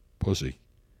 pathetic, pussy.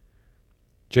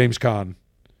 James Caan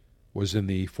was in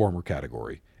the former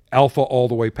category. Alpha all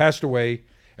the way, passed away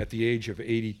at the age of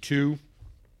 82.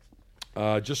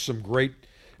 There's some great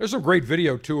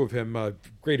video, too, of him,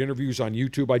 great interviews on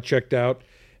YouTube I checked out.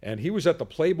 And he was at the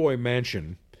Playboy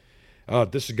Mansion.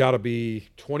 This has got to be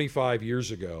 25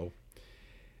 years ago.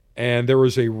 And there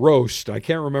was a roast. I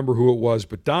can't remember who it was,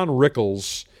 but Don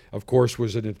Rickles, of course,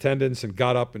 was in attendance and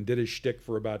got up and did his shtick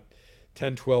for about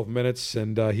 10, 12 minutes.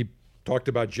 And he talked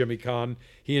about Jimmy Caan.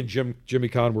 He and Jimmy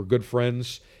Caan were good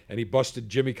friends, and he busted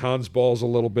Jimmy Caan's balls a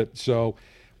little bit. So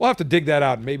we'll have to dig that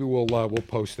out, and maybe we'll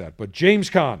post that. But James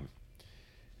Caan,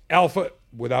 alpha,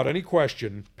 without any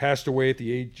question, passed away at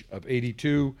the age of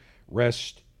 82.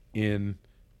 Rest in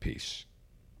peace.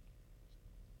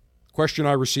 Question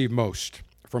I receive most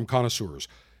from connoisseurs.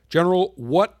 General,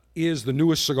 what is the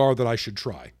newest cigar that I should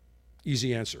try?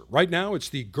 Easy answer. Right now, it's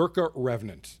the Gurkha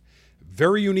Revenant.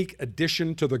 Very unique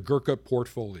addition to the Gurkha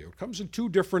portfolio. It comes in 2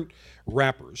 different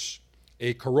wrappers,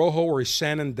 a Corojo or a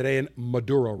San Andrean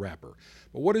Maduro wrapper.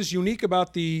 But what is unique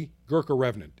about the Gurkha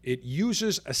Revenant? It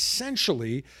uses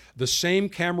essentially the same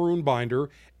Cameroon binder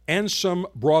and some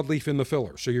broadleaf in the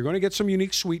filler. So you're going to get some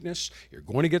unique sweetness. You're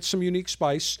going to get some unique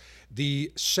spice.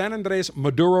 The San Andres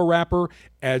Maduro wrapper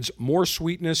adds more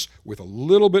sweetness with a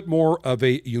little bit more of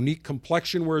a unique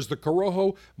complexion, whereas the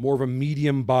Corojo, more of a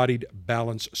medium-bodied,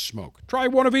 balanced smoke. Try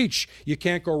one of each. You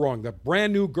can't go wrong. The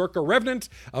brand new Gurkha Revenant,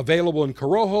 available in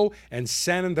Corojo and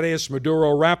San Andres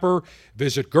Maduro wrapper.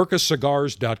 Visit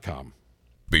GurkhaCigars.com.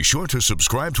 Be sure to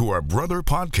subscribe to our brother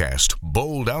podcast,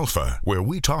 Bold Alpha, where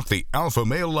we talk the alpha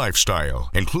male lifestyle,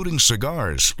 including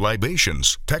cigars,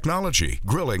 libations, technology,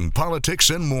 grilling, politics,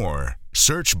 and more.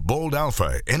 Search Bold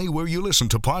Alpha anywhere you listen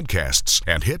to podcasts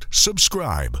and hit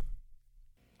subscribe.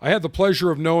 I had the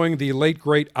pleasure of knowing the late,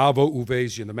 great Avo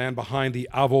Uvezian, the man behind the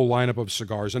Avo lineup of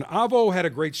cigars. And Avo had a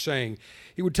great saying.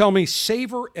 He would tell me,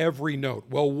 savor every note.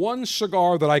 Well, one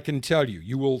cigar that I can tell you,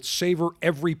 you will savor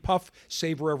every puff,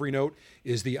 savor every note,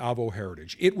 is the Avo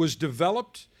Heritage. It was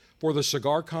developed for the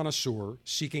cigar connoisseur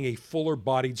seeking a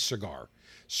fuller-bodied cigar.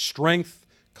 Strength,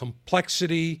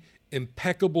 complexity,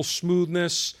 impeccable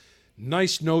smoothness,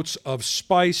 nice notes of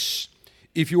spice.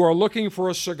 If you are looking for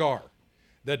a cigar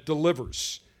that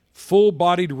delivers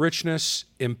full-bodied richness,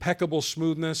 impeccable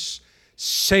smoothness,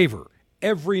 savor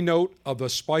every note of the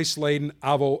spice-laden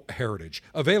Avo heritage.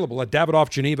 Available at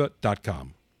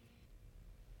davidoffgeneva.com.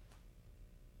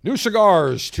 New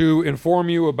cigars to inform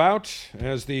you about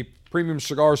as the Premium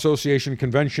Cigar Association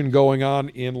convention going on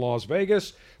in Las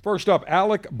Vegas. First up,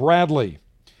 Alec Bradley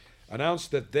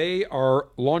announced that they are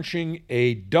launching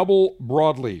a double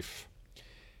broadleaf.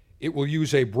 It will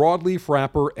use a broadleaf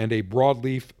wrapper and a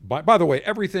broadleaf. By the way,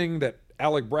 everything that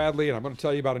Alec Bradley, and I'm going to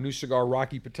tell you about a new cigar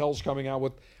Rocky Patel's coming out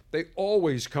with, they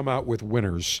always come out with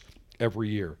winners every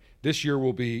year. This year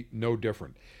will be no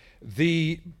different.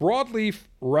 The broadleaf,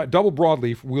 double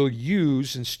broadleaf, will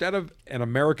use, instead of an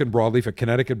American broadleaf, a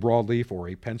Connecticut broadleaf, or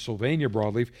a Pennsylvania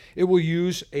broadleaf, it will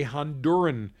use a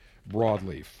Honduran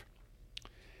broadleaf.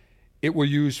 It will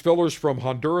use fillers from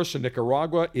Honduras and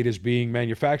Nicaragua. It is being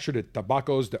manufactured at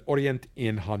Tabacos de Orient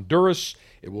in Honduras.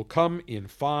 It will come in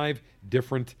 5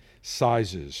 different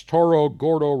sizes: Toro,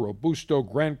 Gordo, Robusto,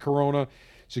 Gran Corona.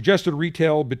 Suggested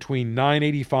retail between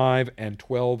 $9.85 and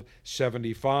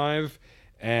 $12.75.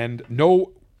 And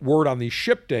no word on the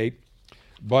ship date,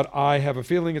 but I have a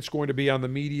feeling it's going to be on the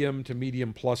medium to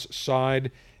medium plus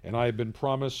side. And I have been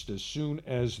promised as soon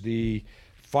as the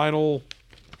final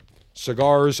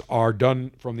cigars are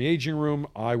done from the aging room,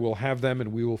 I will have them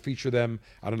and we will feature them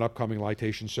at an upcoming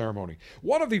lightation ceremony.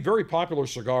 One of the very popular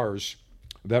cigars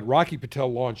that Rocky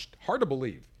Patel launched, hard to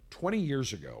believe, 20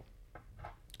 years ago.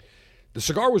 The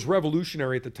cigar was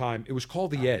revolutionary at the time. It was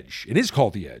called the Edge. It is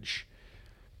called the Edge.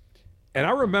 And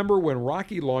I remember when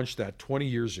Rocky launched that 20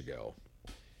 years ago,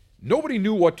 nobody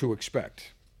knew what to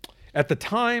expect. At the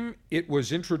time it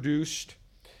was introduced,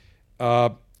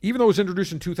 even though it was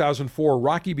introduced in 2004,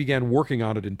 Rocky began working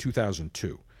on it in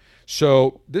 2002.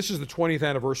 So this is the 20th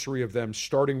anniversary of them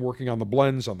starting working on the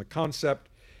blends, on the concept.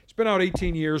 It's been out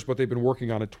 18 years, but they've been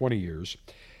working on it 20 years.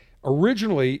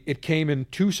 Originally, it came in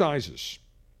 2 sizes.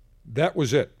 That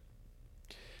was it.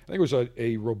 I think it was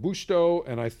a Robusto,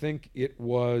 and I think it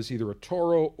was either a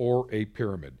Toro or a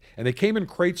Pyramid. And they came in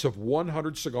crates of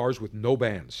 100 cigars with no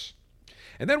bands.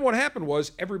 And then what happened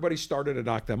was everybody started to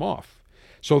knock them off.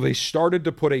 So they started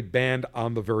to put a band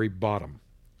on the very bottom.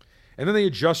 And then they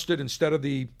adjusted, instead of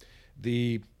the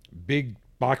big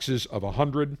boxes of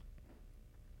 100,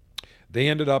 they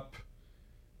ended up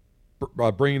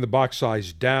bringing the box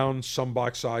size down. Some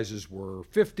box sizes were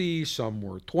 50, some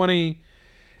were 20.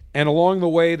 And along the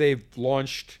way, they've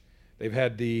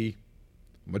had the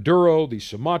Maduro, the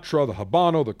Sumatra, the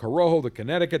Habano, the Corojo, the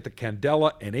Connecticut, the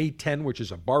Candela, and A10, which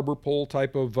is a barber pole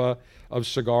type of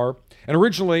cigar. And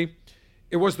originally,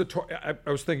 it was I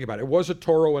was thinking about it. It was a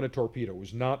Toro and a Torpedo. It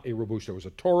was not a Robusto. It was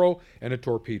a Toro and a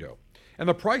Torpedo. And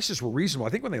the prices were reasonable. I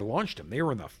think when they launched them, they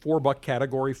were in the $4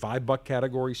 category, $5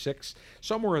 category, $6,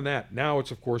 somewhere in that. Now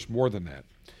it's, of course, more than that.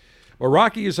 But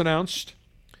Rocky has announced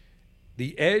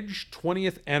the Edge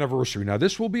 20th anniversary. Now,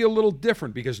 this will be a little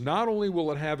different because not only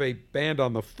will it have a band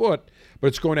on the foot, but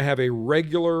it's going to have a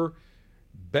regular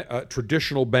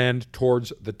traditional band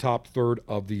towards the top third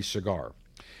of the cigar.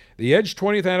 The Edge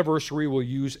 20th anniversary will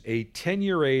use a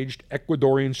 10-year aged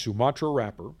Ecuadorian Sumatra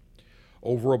wrapper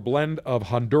over a blend of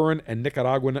Honduran and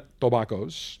Nicaraguan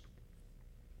tobaccos.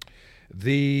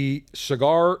 The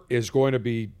cigar is going to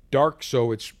be dark,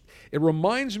 so it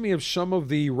reminds me of some of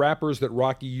the wrappers that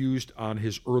Rocky used on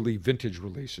his early vintage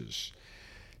releases.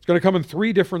 It's going to come in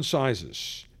 3 different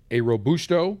sizes: a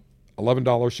Robusto,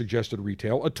 $11 suggested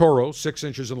retail; a Toro, 6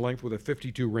 inches in length with a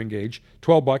 52 ring gauge,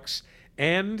 $12,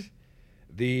 and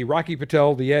the Rocky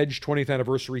Patel, the Edge 20th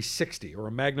anniversary 60, or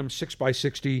a Magnum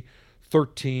 6x60,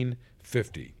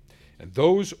 $13.50. And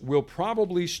those will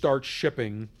probably start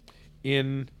shipping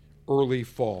in early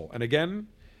fall. And again,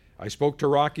 I spoke to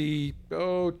Rocky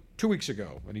 2 weeks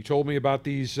ago, and he told me about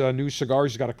these new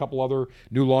cigars. He's got a couple other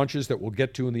new launches that we'll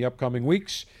get to in the upcoming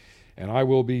weeks. And I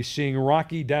will be seeing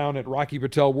Rocky down at Rocky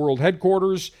Patel World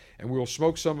Headquarters, and we will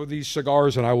smoke some of these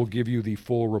cigars, and I will give you the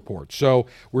full report. So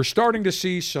we're starting to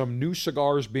see some new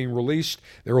cigars being released.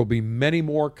 There will be many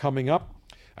more coming up.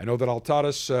 I know that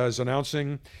Altadas is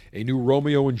announcing a new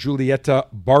Romeo and Julieta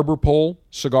barber pole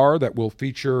cigar that will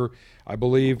feature, I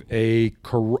believe,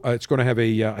 it's going to have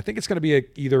I think it's going to be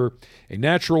either a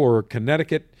natural or a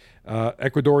Connecticut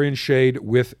Ecuadorian shade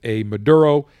with a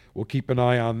Maduro. We'll keep an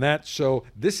eye on that. So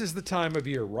this is the time of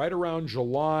year, right around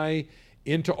July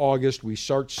into August, we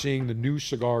start seeing the new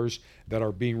cigars that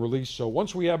are being released. So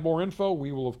once we have more info,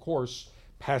 we will, of course,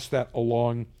 pass that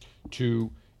along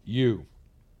to you.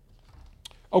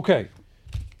 Okay,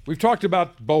 we've talked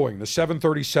about Boeing, the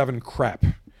 737 crap.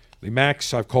 The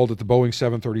MAX, I've called it the Boeing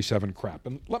 737 crap.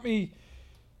 And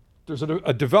there's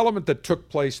a development that took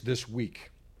place this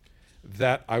week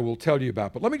that I will tell you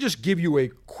about. But let me just give you a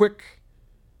quick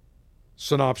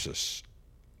synopsis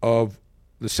of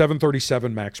the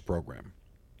 737 MAX program.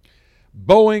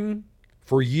 Boeing,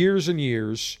 for years and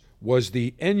years, was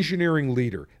the engineering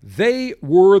leader. They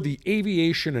were the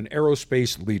aviation and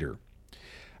aerospace leader.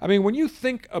 I mean, when you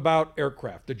think about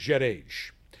aircraft, the jet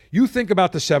age, you think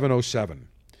about the 707,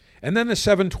 and then the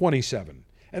 727,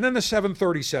 and then the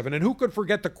 737, and who could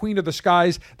forget the queen of the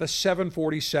skies, the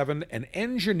 747, an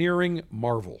engineering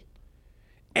marvel.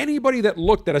 Anybody that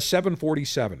looked at a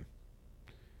 747,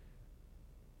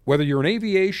 whether you're an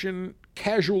aviation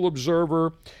casual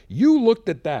observer, you looked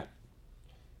at that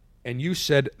and you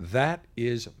said, that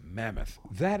is mammoth.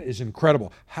 That is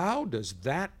incredible. How does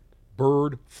that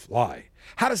bird fly?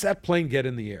 How does that plane get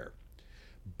in the air?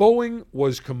 Boeing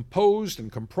was composed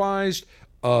and comprised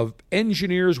of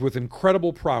engineers with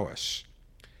incredible prowess.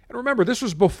 And remember, this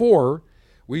was before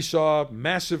we saw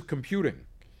massive computing.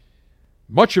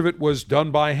 Much of it was done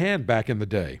by hand back in the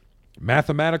day.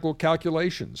 Mathematical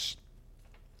calculations,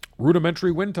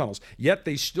 rudimentary wind tunnels. Yet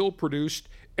they still produced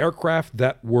aircraft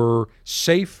that were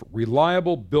safe,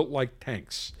 reliable, built like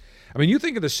tanks. I mean, you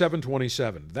think of the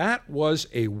 727. That was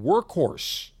a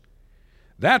workhorse.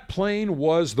 That plane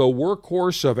was the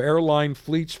workhorse of airline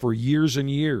fleets for years and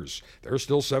years. There are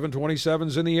still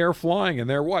 727s in the air flying, and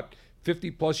they're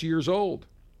 50-plus years old.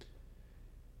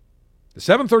 The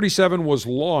 737 was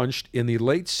launched in the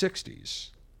late 60s,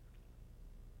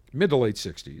 mid to late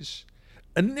 60s,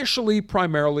 initially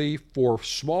primarily for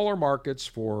smaller markets,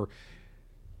 for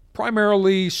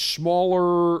primarily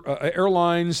smaller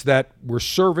airlines that were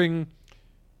serving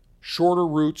shorter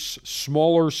routes,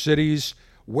 smaller cities,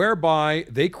 whereby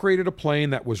they created a plane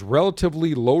that was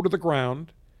relatively low to the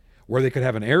ground, where they could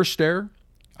have an air stair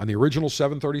on the original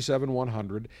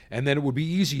 737-100, and then it would be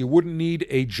easy. You wouldn't need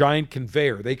a giant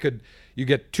conveyor. You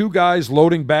get two guys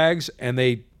loading bags, and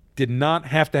they did not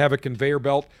have to have a conveyor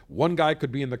belt. One guy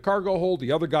could be in the cargo hold,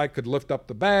 the other guy could lift up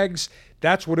the bags.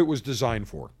 That's what it was designed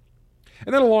for.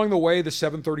 And then along the way, the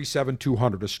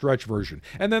 737-200, a stretch version.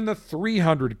 And then the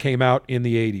 300 came out in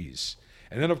the 80s.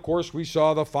 And then, of course, we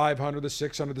saw the 500, the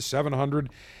 600, the 700.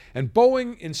 And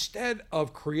Boeing, instead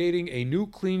of creating a new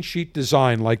clean sheet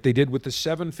design like they did with the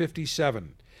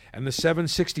 757 and the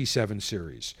 767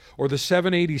 series or the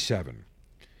 787,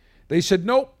 they said,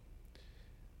 nope,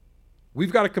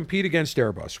 we've got to compete against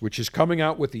Airbus, which is coming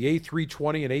out with the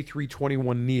A320 and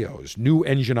A321neos, new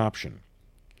engine option.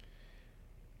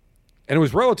 And it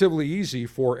was relatively easy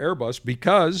for Airbus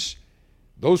because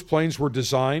those planes were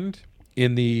designed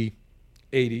in the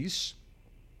 80s.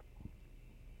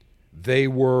 They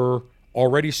were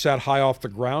already set high off the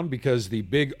ground because the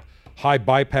big high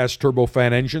bypass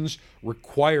turbofan engines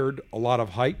required a lot of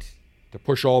height to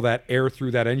push all that air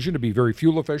through that engine to be very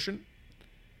fuel efficient.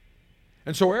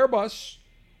 And so Airbus,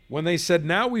 when they said,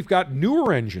 now we've got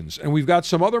newer engines and we've got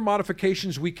some other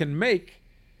modifications we can make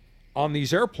on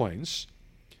these airplanes,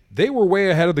 they were way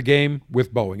ahead of the game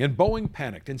with Boeing. And Boeing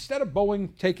panicked. Instead of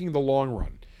Boeing taking the long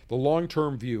run, the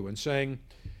long-term view, and saying,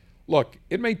 look,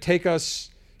 it may take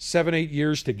us 7-8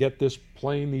 years to get these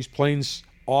planes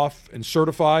off and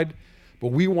certified, but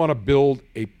we want to build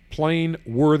a plane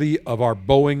worthy of our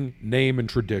Boeing name and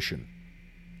tradition.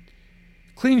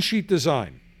 Clean sheet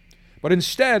design. But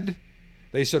instead,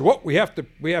 they said, we have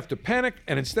to panic,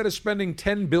 and instead of spending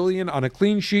 $10 billion on a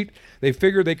clean sheet, they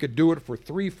figured they could do it for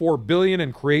 $3-4 billion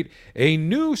and create a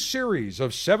new series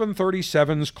of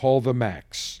 737s called the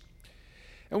MAX.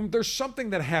 And there's something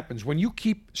that happens when you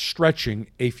keep stretching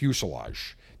a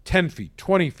fuselage, 10 feet,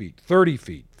 20 feet, 30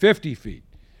 feet, 50 feet.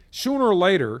 Sooner or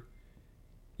later,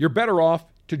 you're better off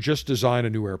to just design a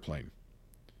new airplane.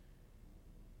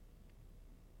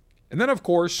 And then, of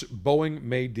course, Boeing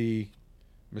made the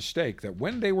mistake that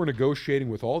when they were negotiating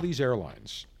with all these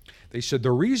airlines, they said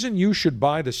the reason you should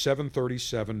buy the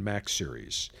 737 MAX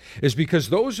series is because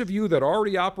those of you that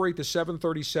already operate the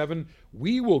 737,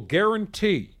 we will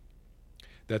guarantee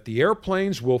that the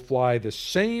airplanes will fly the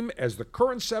same as the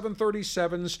current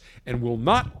 737s and will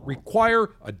not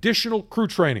require additional crew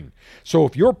training. So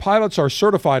if your pilots are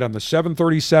certified on the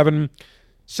 737,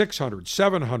 600,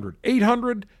 700,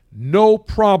 800, no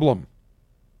problem.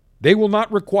 They will not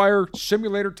require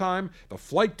simulator time. The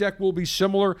flight deck will be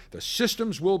similar. The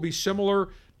systems will be similar.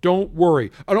 Don't worry.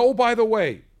 And oh, by the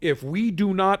way, if we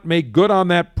do not make good on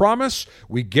that promise,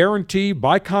 we guarantee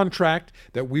by contract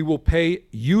that we will pay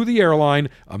you, the airline,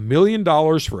 $1 million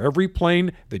for every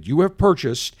plane that you have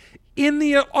purchased in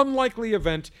the unlikely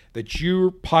event that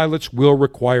your pilots will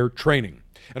require training.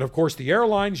 And of course, the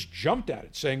airlines jumped at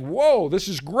it, saying, whoa, this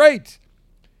is great.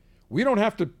 We don't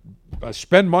have to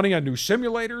spend money on new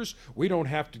simulators. We don't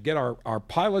have to get our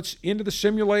pilots into the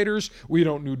simulators. We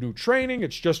don't need new training.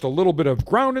 It's just a little bit of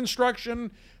ground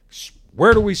instruction.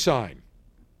 Where do we sign?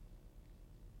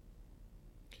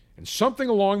 And something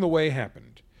along the way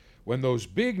happened when those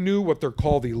big new, what they're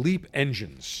called the LEAP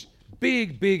engines,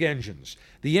 big engines,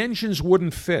 the engines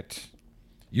wouldn't fit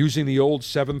using the old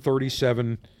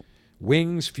 737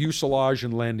 wings, fuselage,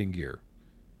 and landing gear.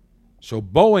 So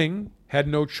Boeing had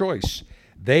no choice.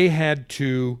 They had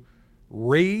to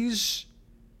raise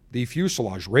the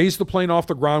fuselage, raise the plane off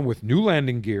the ground with new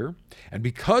landing gear. And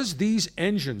because these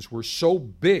engines were so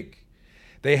big,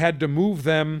 they had to move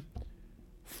them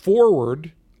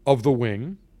forward of the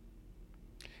wing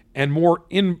and more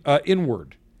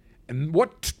inward. And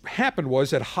what happened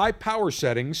was at high power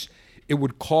settings, it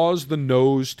would cause the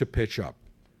nose to pitch up.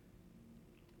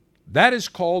 That is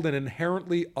called an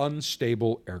inherently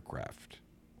unstable aircraft.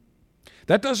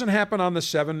 That doesn't happen on the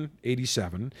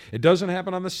 787. It doesn't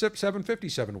happen on the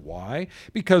 757. Why?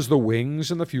 Because the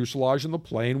wings and the fuselage and the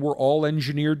plane were all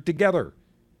engineered together.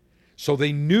 So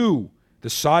they knew the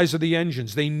size of the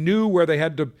engines. They knew where they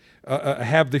had to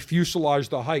have the fuselage,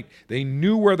 the height. They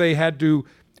knew where they had to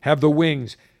have the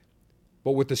wings.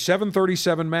 But with the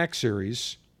 737 MAX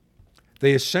series,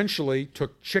 they essentially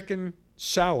took chicken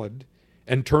salad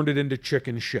and turned it into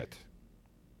chicken shit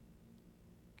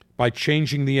by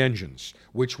changing the engines,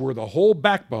 which were the whole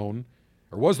backbone,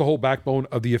 or was the whole backbone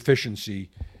of the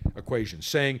efficiency equation,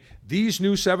 saying these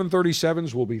new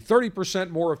 737s will be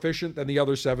 30% more efficient than the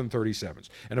other 737s.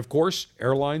 And of course,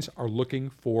 airlines are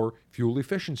looking for fuel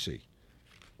efficiency.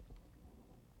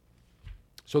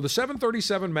 So the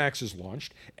 737 MAX is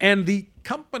launched, and the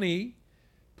company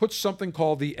puts something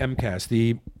called the MCAS,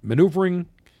 the maneuvering,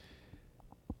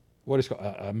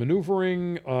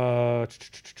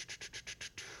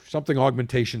 something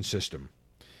augmentation system.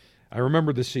 I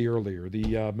remembered the C earlier.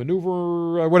 The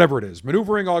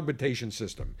maneuvering augmentation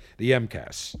system, the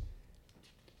MCAS.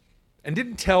 And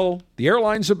didn't tell the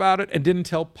airlines about it and didn't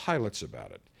tell pilots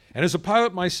about it. And as a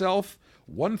pilot myself,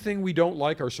 one thing we don't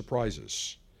like are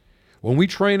surprises. When we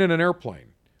train in an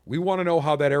airplane, we want to know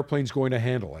how that airplane's going to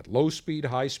handle at low speed,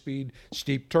 high speed,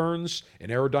 steep turns,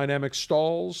 in aerodynamic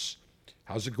stalls.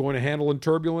 How's it going to handle in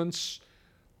turbulence?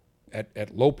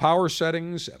 At low power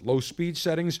settings, at low speed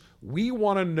settings, we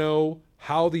want to know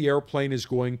how the airplane is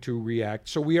going to react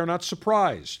so we are not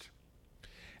surprised.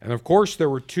 And of course, there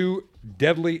were 2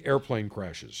 deadly airplane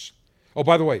crashes. Oh,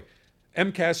 by the way,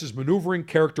 MCAS is Maneuvering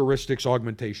Characteristics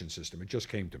Augmentation System. It just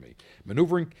came to me.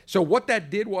 Maneuvering. So what that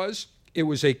did was, it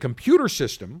was a computer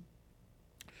system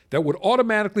that would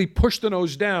automatically push the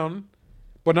nose down,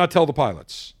 but not tell the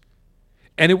pilots.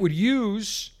 And it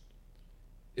was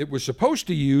supposed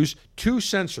to use 2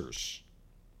 sensors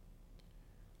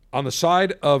on the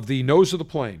side of the nose of the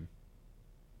plane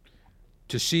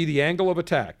to see the angle of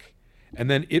attack. And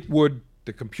then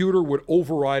the computer would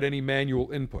override any manual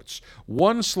inputs.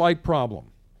 One slight problem,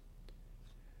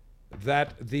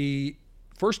 that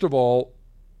first of all,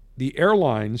 the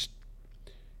airlines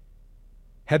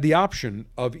had the option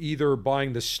of either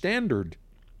buying the standard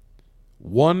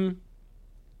one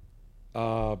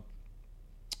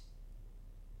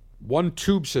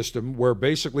tube system where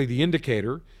basically the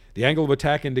indicator, the angle of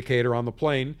attack indicator on the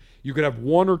plane, you could have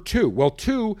 1 or 2. Well,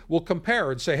 2 will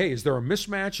compare and say, hey, is there a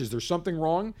mismatch? Is there something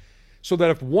wrong? So that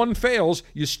if one fails,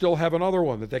 you still have another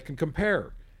one that they can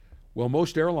compare. Well,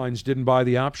 most airlines didn't buy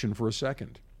the option for a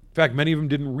second. In fact, many of them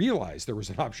didn't realize there was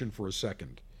an option for a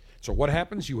second. So what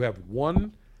happens? You have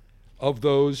one of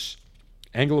those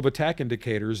angle of attack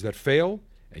indicators that fail,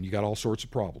 and you got all sorts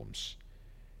of problems.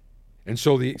 And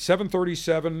so the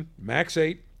 737 MAX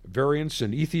 8 variants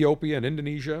in Ethiopia and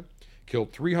Indonesia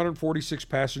killed 346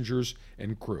 passengers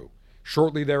and crew.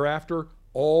 Shortly thereafter,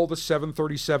 all the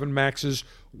 737 MAXs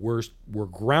were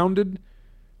grounded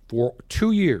for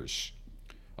 2 years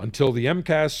until the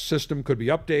MCAS system could be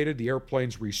updated, the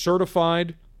airplanes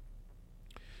recertified,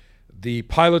 the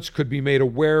pilots could be made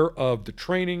aware of the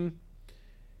training.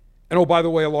 And oh, by the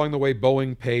way, along the way,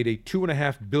 Boeing paid a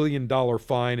 $2.5 billion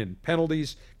fine in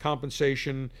penalties,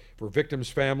 compensation for victims'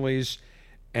 families,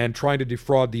 and trying to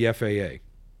defraud the FAA.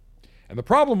 And the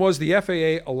problem was the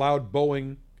FAA allowed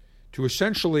Boeing to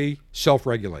essentially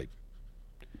self-regulate.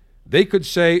 They could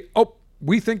say, oh,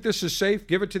 we think this is safe,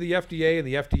 give it to the FDA, and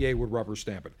the FDA would rubber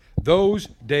stamp it. Those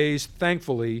days,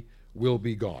 thankfully, will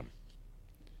be gone.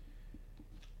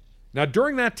 Now,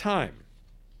 during that time,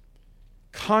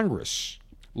 Congress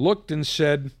looked and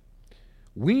said,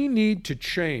 we need to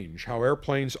change how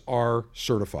airplanes are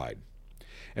certified.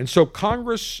 And so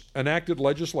Congress enacted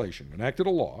a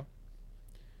law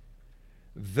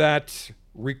that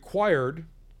required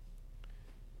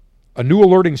a new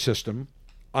alerting system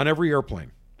on every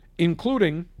airplane,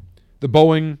 including the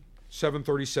Boeing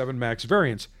 737 MAX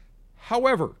variants.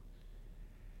 However,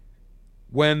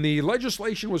 when the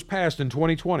legislation was passed in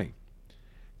 2020,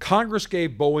 Congress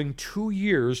gave Boeing 2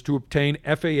 years to obtain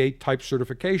FAA type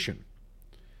certification,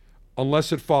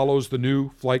 unless it follows the new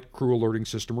flight crew alerting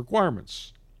system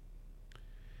requirements.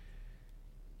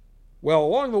 Well,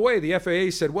 along the way, the FAA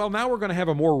said, well, now we're going to have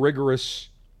a more rigorous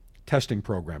testing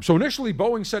program. So initially,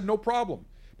 Boeing said, no problem.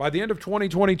 By the end of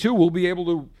 2022, we'll be able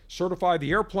to certify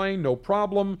the airplane, no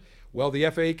problem. Well, the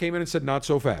FAA came in and said, not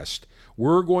so fast.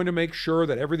 We're going to make sure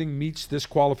that everything meets this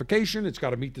qualification. It's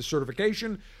got to meet the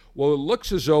certification. Well, it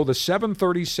looks as though the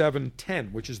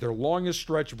 737-10, which is their longest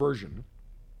stretch version,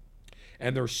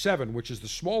 and their 7, which is the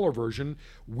smaller version,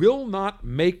 will not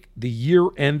make the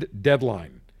year-end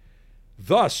deadline.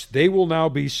 Thus, they will now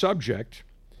be subject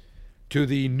to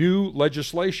the new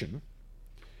legislation,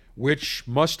 which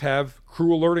must have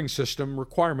crew alerting system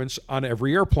requirements on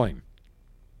every airplane.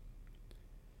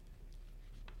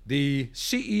 The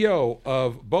CEO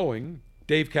of Boeing,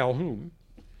 Dave Calhoun,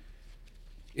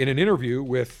 in an interview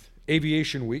with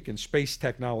Aviation Week and Space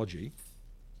Technology,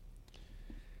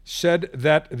 said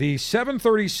that the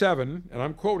 737, and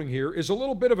I'm quoting here, is a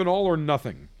little bit of an all or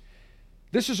nothing.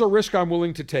 This is a risk I'm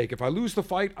willing to take. If I lose the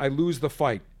fight, I lose the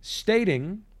fight.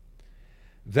 Stating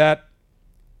that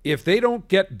if they don't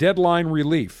get deadline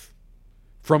relief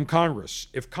from Congress,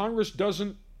 if Congress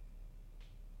doesn't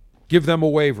give them a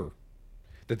waiver,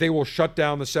 that they will shut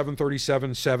down the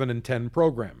 737, 7, and 10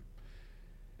 program.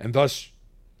 And thus,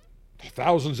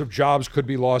 thousands of jobs could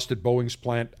be lost at Boeing's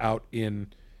plant out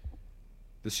in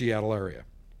the Seattle area,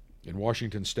 in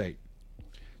Washington State.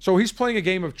 So he's playing a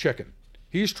game of chicken.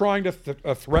 He's trying to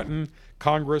threaten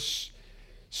Congress,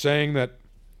 saying that,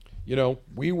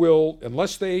 we will,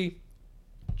 unless they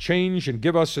change and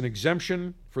give us an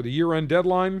exemption for the year-end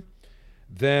deadline,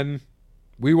 then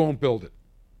we won't build it.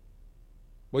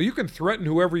 Well, you can threaten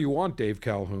whoever you want, Dave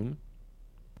Calhoun.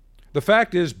 The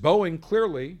fact is, Boeing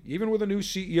clearly, even with a new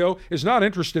CEO, is not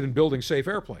interested in building safe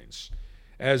airplanes,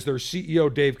 as their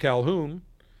CEO, Dave Calhoun,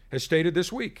 has stated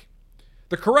this week.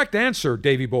 The correct answer,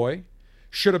 Davey boy,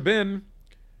 should have been,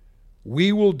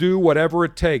 we will do whatever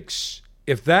it takes.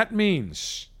 If that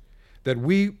means that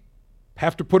we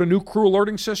have to put a new crew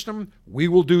alerting system, we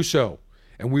will do so.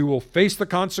 And we will face the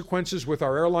consequences with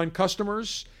our airline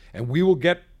customers, and we will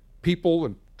get people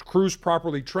and crews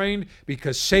properly trained,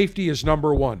 because safety is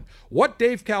number one. What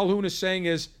Dave Calhoun is saying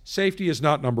is safety is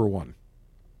not number one.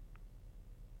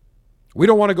 We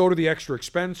don't want to go to the extra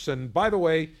expense. And by the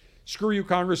way, screw you,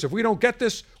 Congress. If we don't get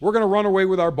this, we're going to run away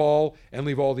with our ball and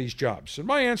leave all these jobs. And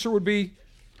my answer would be,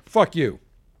 fuck you.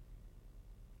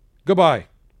 Goodbye.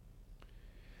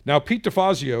 Now, Pete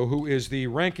DeFazio, who is the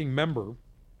ranking member,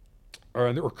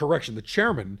 the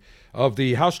chairman of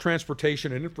the House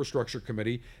Transportation and Infrastructure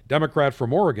Committee, Democrat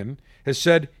from Oregon, has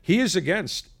said he is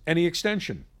against any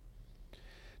extension.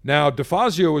 Now,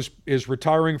 DeFazio is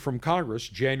retiring from Congress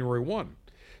January 1.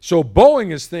 So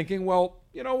Boeing is thinking, well,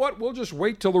 you know what? We'll just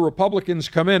wait till the Republicans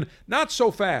come in. Not so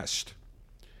fast.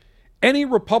 Any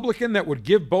Republican that would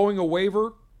give Boeing a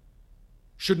waiver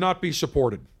should not be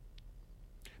supported.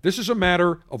 This is a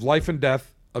matter of life and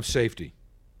death, of safety.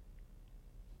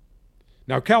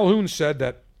 Now, Calhoun said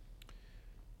that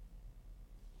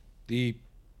the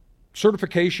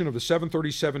certification of the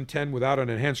 737-10 without an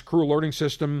enhanced crew alerting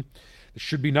system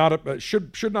should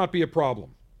not be a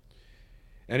problem.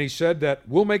 And he said that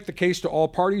we'll make the case to all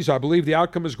parties. I believe the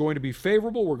outcome is going to be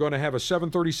favorable. We're going to have a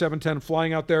 737-10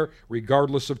 flying out there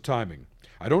regardless of timing.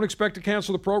 I don't expect to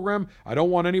cancel the program. I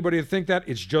don't want anybody to think that.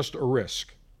 It's just a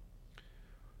risk.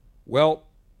 Well,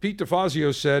 Pete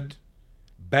DeFazio said,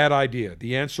 bad idea.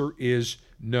 The answer is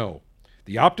no.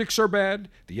 The optics are bad.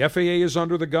 The FAA is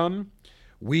under the gun.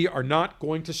 We are not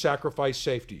going to sacrifice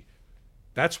safety.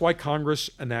 That's why Congress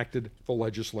enacted the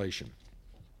legislation.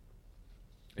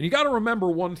 And you got to remember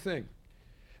one thing.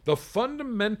 The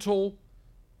fundamental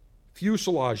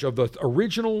fuselage of the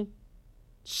original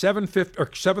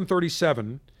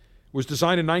 737 was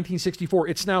designed in 1964.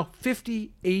 It's now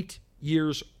 58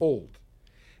 years old.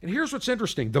 And here's what's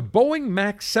interesting. The Boeing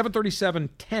MAX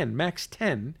 737-10, MAX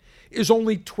 10, is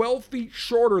only 12 feet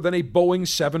shorter than a Boeing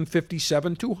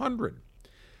 757-200.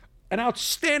 An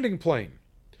outstanding plane.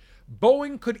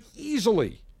 Boeing could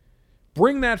easily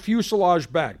bring that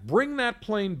fuselage back, bring that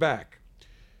plane back,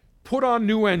 put on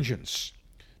new engines,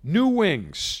 new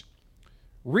wings,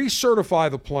 recertify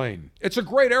the plane. It's a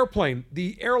great airplane.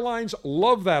 The airlines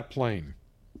love that plane.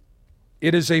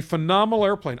 It is a phenomenal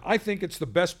airplane. I think it's the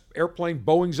best airplane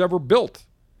Boeing's ever built.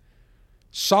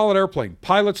 Solid airplane.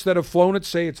 Pilots that have flown it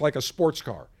say it's like a sports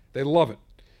car. They love it.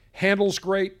 Handles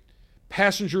great.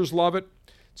 Passengers love it.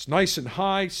 It's nice and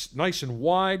high, nice and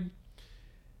wide.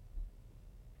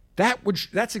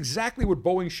 That's exactly what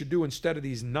Boeing should do instead of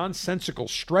these nonsensical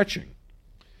stretching.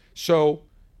 So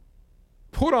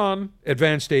put on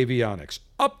advanced avionics.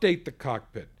 Update the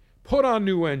cockpit. Put on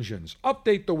new engines.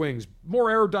 Update the wings. More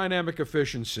aerodynamic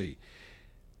efficiency.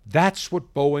 That's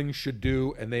what Boeing should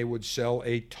do, and they would sell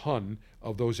a ton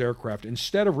of those aircraft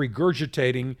instead of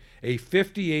regurgitating a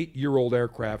 58-year-old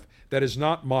aircraft that is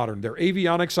not modern. Their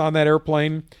avionics on that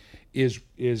airplane is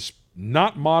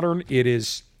not modern. It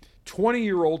is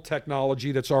 20-year-old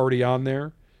technology that's already on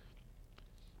there.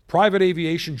 Private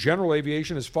aviation, general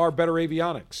aviation, is far better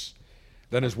avionics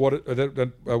than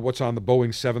what's on the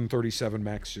Boeing 737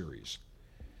 MAX series.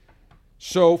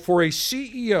 So for a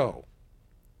CEO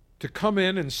to come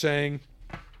in and say,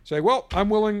 well, I'm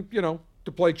willing,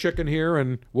 to play chicken here,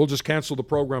 and we'll just cancel the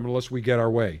program unless we get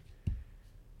our way.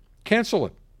 Cancel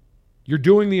it. You're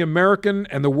doing the American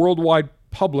and the worldwide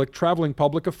traveling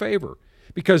public a favor,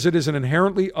 because it is an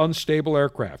inherently unstable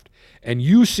aircraft. And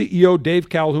you, CEO Dave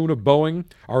Calhoun of Boeing,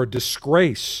 are a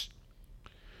disgrace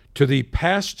to the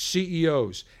past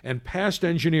CEOs and past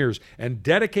engineers and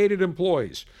dedicated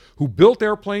employees who built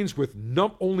airplanes with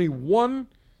only one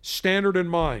standard in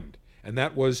mind, and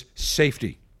that was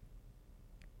safety.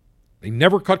 They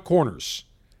never cut corners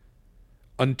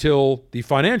until the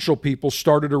financial people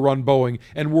started to run Boeing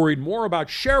and worried more about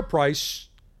share price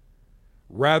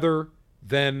rather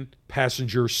than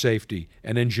passenger safety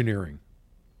and engineering.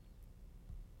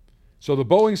 So the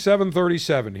Boeing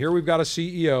 737, here we've got a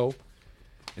CEO.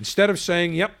 Instead of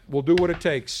saying, yep, we'll do what it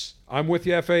takes, I'm with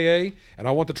the FAA, and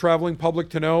I want the traveling public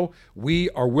to know we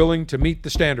are willing to meet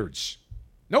the standards.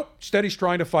 Nope, instead he's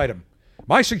trying to fight him.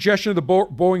 My suggestion to the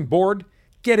Boeing board,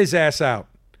 get his ass out.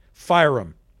 Fire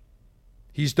him.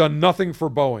 He's done nothing for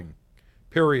Boeing,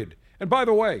 period. And by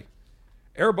the way,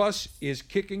 Airbus is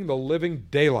kicking the living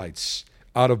daylights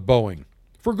out of Boeing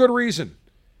for good reason.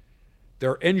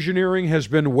 Their engineering has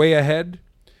been way ahead.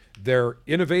 Their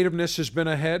innovativeness has been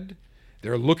ahead.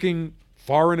 They're looking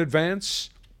far in advance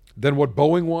than what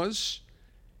Boeing was.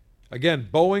 Again,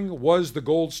 Boeing was the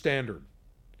gold standard.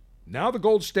 Now the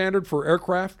gold standard for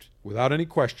aircraft, without any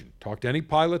question, talk to any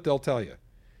pilot, they'll tell you,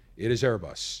 it is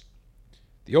Airbus.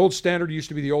 The old standard used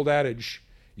to be the old adage,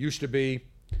 used to be,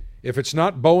 if it's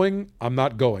not Boeing, I'm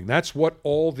not going. That's what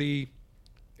all the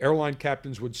airline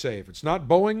captains would say. If it's not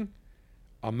Boeing,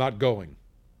 I'm not going.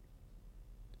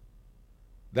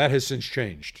 That has since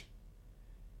changed.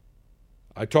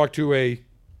 I talked to a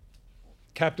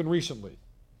captain recently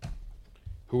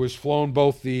who has flown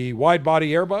both the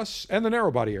wide-body Airbus and the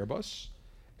narrow-body Airbus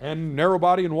and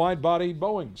narrow-body and wide-body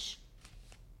Boeings.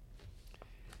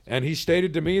 And he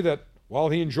stated to me that while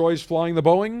he enjoys flying the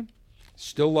Boeing,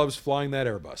 still loves flying that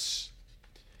Airbus.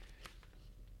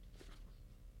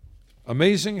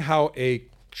 Amazing how a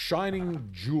shining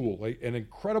jewel, an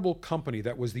incredible company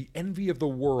that was the envy of the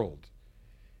world,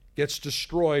 gets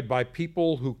destroyed by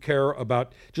people who care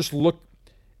about, just look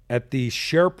at the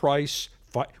share price.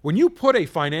 When you put a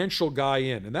financial guy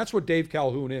in, and that's what Dave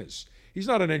Calhoun is, he's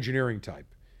not an engineering type.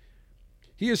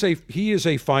 He is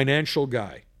a financial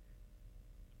guy.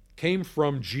 Came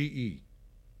from GE.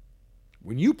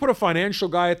 When you put a financial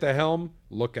guy at the helm,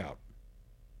 look out.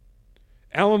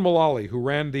 Alan Mulally, who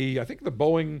ran the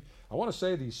Boeing, I want to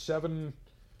say the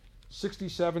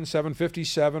 767,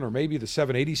 757, or maybe the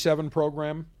 787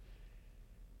 program.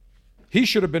 He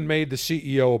should have been made the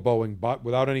CEO of Boeing, but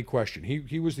without any question.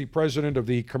 He was the president of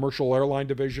the commercial airline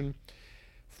division.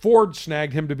 Ford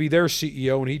snagged him to be their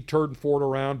CEO, and he turned Ford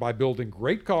around by building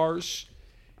great cars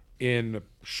in a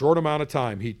short amount of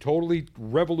time. He totally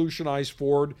revolutionized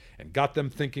Ford and got them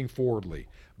thinking forwardly.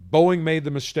 Boeing made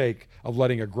the mistake of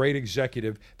letting a great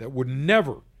executive that would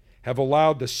never have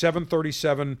allowed the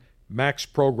 737 MAX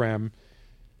program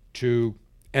to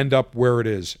end up where it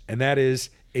is, and that is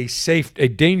a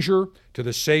danger to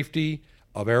the safety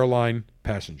of airline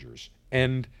passengers.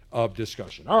 End of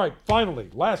discussion. All right, finally,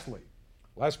 last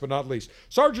but not least,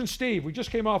 Sergeant Steve, we just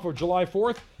came off of July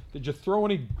 4th. Did you throw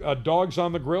any dogs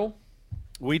on the grill?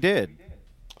 We did.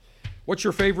 What's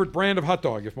your favorite brand of hot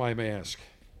dog, if I may ask?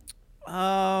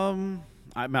 I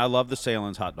love the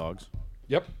Salins hot dogs.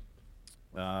 Yep.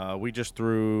 We just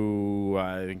threw,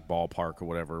 I think, Ballpark or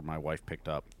whatever my wife picked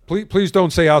up. Please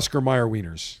don't say Oscar Mayer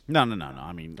wieners. No.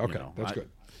 I mean, okay, that's good.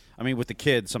 I mean, with the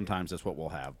kids, sometimes that's what we'll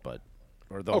have,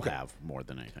 or they'll have more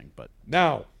than anything. But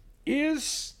now,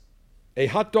 is a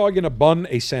hot dog in a bun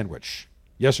a sandwich?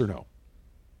 Yes or no?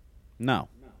 No.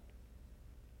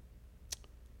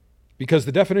 Because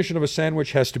the definition of a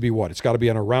sandwich has to be what? It's got to be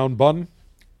on a round bun?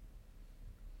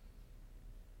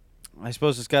 I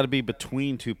suppose it's got to be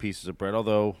between two pieces of bread,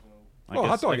 although I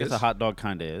guess a hot dog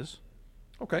kind of is.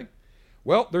 Okay.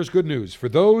 Well, there's good news. For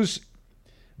those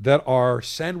that are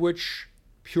sandwich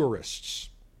purists,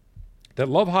 that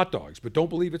love hot dogs but don't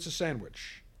believe it's a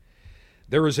sandwich,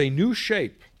 there is a new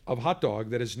shape of hot dog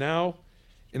that is now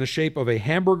in the shape of a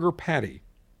hamburger patty.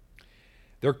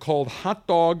 They're called hot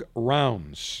dog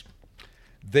rounds.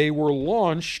 They were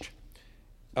launched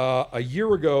a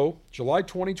year ago, July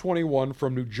 2021,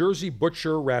 from New Jersey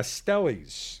butcher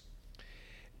Rastelli's.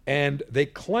 And they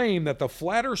claim that the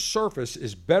flatter surface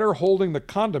is better holding the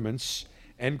condiments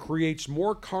and creates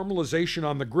more caramelization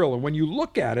on the grill. And when you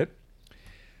look at it,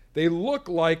 they look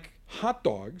like hot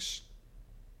dogs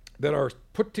that are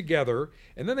put together,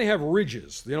 and then they have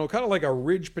ridges, kind of like a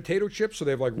ridge potato chip. So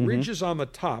they have like ridges on the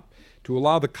top to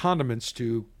allow the condiments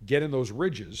to get in those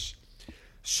ridges.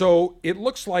 So it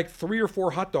looks like 3 or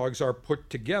 4 hot dogs are put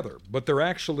together, but they're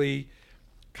actually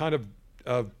kind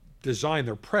of designed,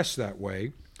 they're pressed that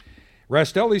way.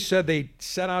 Rastelli said they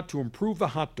set out to improve the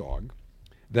hot dog,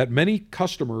 that many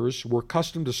customers were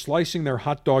accustomed to slicing their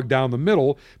hot dog down the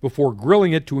middle before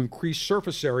grilling it to increase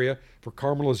surface area for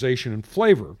caramelization and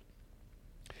flavor.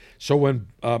 So when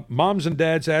moms and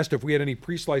dads asked if we had any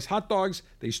pre-sliced hot dogs,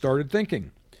 they started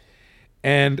thinking.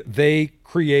 And they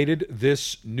created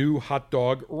this new hot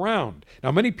dog round.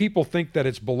 Now, many people think that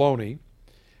it's bologna,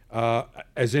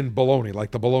 as in bologna, like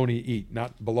the bologna you eat,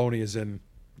 not bologna as in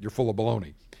you're full of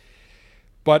bologna.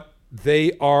 But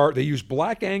they use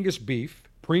black Angus beef,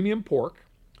 premium pork.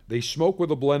 They smoke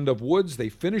with a blend of woods. They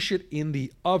finish it in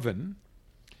the oven.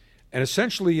 And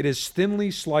essentially, it is thinly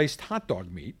sliced hot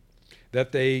dog meat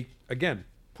that they, again,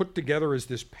 put together as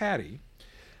this patty.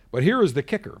 But here is the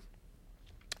kicker.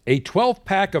 A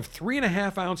 12-pack of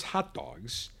 3.5-ounce hot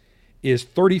dogs is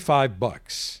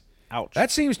 $35. Ouch. That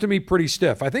seems to me pretty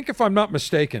stiff. I think if I'm not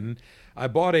mistaken, I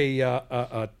bought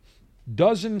a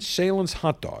dozen Salem's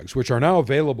hot dogs, which are now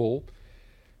available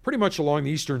pretty much along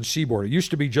the eastern seaboard. It used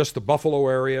to be just the Buffalo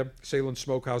area, Salem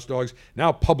Smokehouse dogs.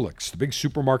 Now Publix, the big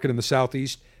supermarket in the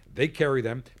southeast, they carry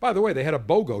them. By the way, they had a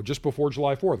BOGO just before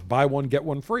July 4th. Buy one, get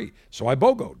one free. So I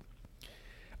BOGO'd.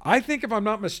 I think if I'm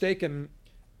not mistaken,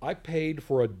 I paid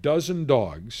for a dozen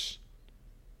dogs,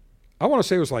 I want to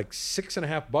say it was like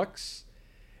 $6.50,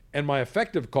 and my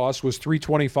effective cost was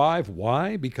 $3.25.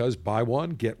 Why? Because buy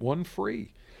one, get one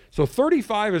free. So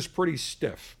 $35 is pretty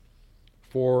stiff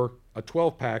for a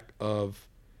 12-pack of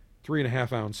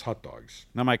 3.5-ounce hot dogs.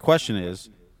 Now my question is,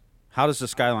 how does the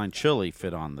Skyline chili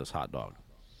fit on this hot dog?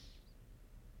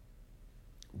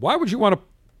 Why would you want to?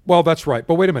 Well, that's right.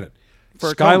 But wait a minute. For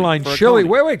Skyline a chili.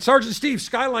 coney. Wait, Sergeant Steve.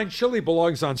 Skyline chili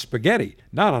belongs on spaghetti,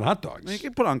 not on hot dogs. You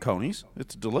can put on conies.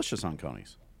 It's delicious on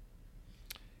conies.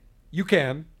 You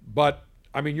can, but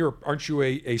I mean, aren't you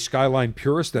a Skyline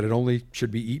purist that it only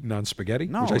should be eaten on spaghetti?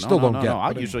 No, which I still don't get. No.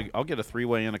 I'll get a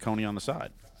 3-way and a coney on the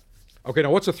side. Okay,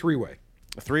 now what's a 3-way?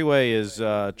 A 3-way is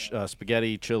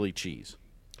spaghetti, chili, cheese.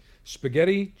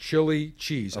 Spaghetti, chili,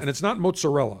 cheese, and it's not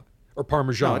mozzarella or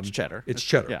Parmesan. No, it's cheddar. It's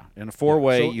cheddar. Yeah, and a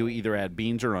 4-way, So- you either add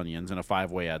beans or onions, and a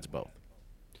 5-way adds both.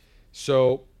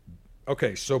 So,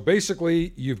 okay, so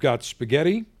basically you've got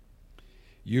spaghetti,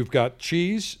 you've got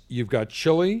cheese, you've got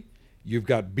chili, you've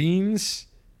got beans,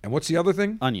 and what's the other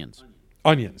thing? Onions.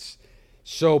 Onions.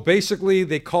 So basically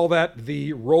they call that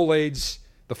the Rolaids,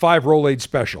 the 5 Rolaids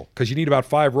special, because you need about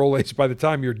 5 Rolaids by the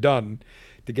time you're done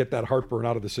to get that heartburn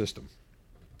out of the system.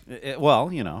 Well,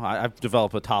 I've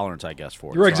developed a tolerance, I guess,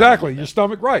 for it. You're so I exactly. don't know Your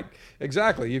stomach, right.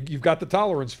 Exactly. You've got the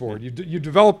tolerance for it. You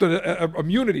developed an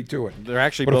immunity to it. They're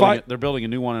actually But building a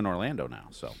new one in Orlando now.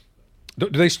 So do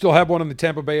they still have one in the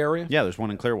Tampa Bay area? yeah, there's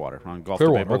one in Clearwater on Gulf to Bay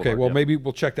Clearwater. Boulevard. Okay, well, yeah. maybe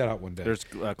we'll check that out one day. There's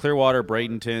Clearwater,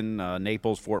 Bradenton,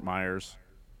 Naples, Fort Myers.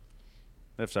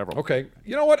 They have several. Okay.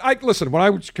 You know what? Listen, when I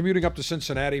was commuting up to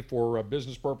Cincinnati for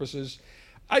business purposes,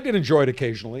 I did enjoy it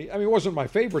occasionally. I mean, it wasn't my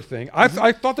favorite thing.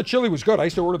 I thought the chili was good. I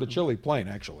used to order the chili plain,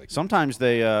 actually. Sometimes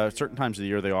they, certain times of the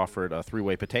year, they offered a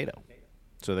 3-way potato.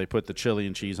 So they put the chili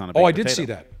and cheese on a baked Oh, I potato. did see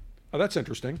that. Oh, that's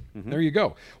interesting. There you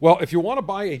go. Well, if you want to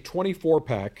buy a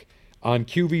 24-pack on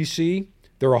QVC,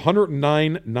 they're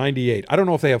 $109.98. I don't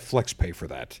know if they have flex pay for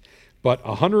that, but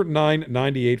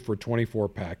 $109.98 for a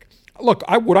 24-pack. Look,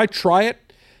 would I try it?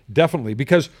 Definitely,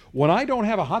 because when I don't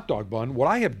have a hot dog bun, what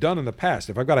I have done in the past,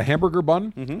 if I've got a hamburger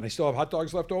bun and I still have hot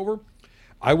dogs left over,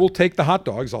 I will take the hot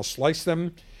dogs, I'll slice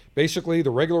them, basically the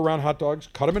regular round hot dogs,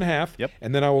 cut them in half,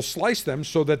 and then I will slice them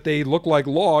so that they look like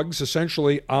logs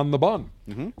essentially on the bun,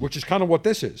 which is kind of what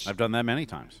this is. I've done that many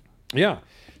times. Yeah.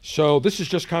 So this is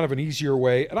just kind of an easier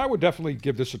way, and I would definitely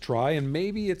give this a try, and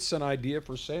maybe it's an idea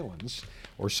for Salen's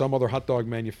or some other hot dog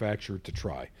manufacturer to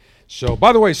try. So,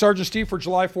 by the way, Sergeant Steve, for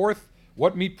July 4th,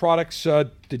 what meat products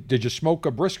did you smoke?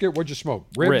 A brisket? What'd you smoke?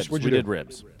 Ribs? What'd you do? We did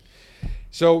ribs.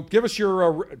 So give us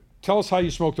your, tell us how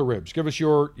you smoke the ribs. Give us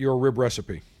your rib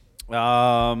recipe.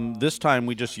 This time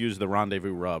we just used the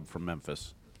Rendezvous rub from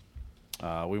Memphis.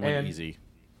 We went easy.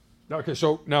 Okay,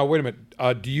 so now wait a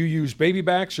minute. Do you use baby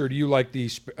backs or do you like the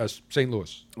St.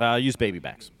 Louis? Use baby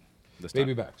backs. This time.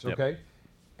 Baby backs, Yep. okay.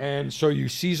 And so you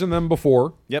season them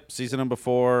before. Yep, season them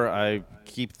before. I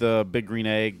keep the big green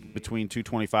egg between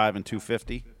 225 and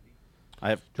 250. I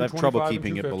have trouble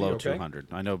keeping it below 200.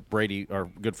 I know Brady, our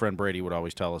good friend Brady, would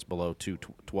always tell us below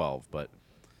 212, but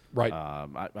right.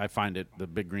 I find the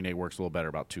big green egg works a little better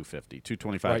about 250,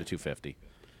 225 to 250.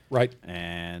 Right.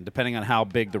 And depending on how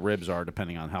big the ribs are,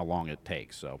 depending on how long it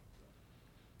takes. So,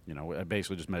 I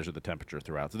basically just measure the temperature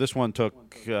throughout. So this one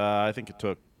took, I think it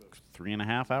took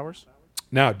 3.5 hours.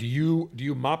 Now, do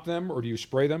you mop them or do you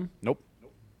spray them? Nope.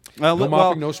 No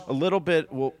mopping, no a little bit.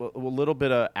 A little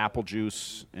bit of apple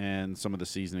juice and some of the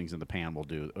seasonings in the pan will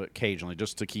do occasionally,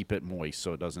 just to keep it moist,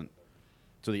 so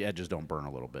so the edges don't burn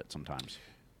a little bit sometimes.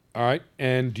 All right.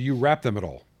 And do you wrap them at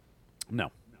all?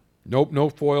 No. Nope. No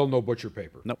foil. No butcher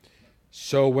paper. Nope.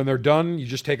 So when they're done, you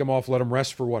just take them off, let them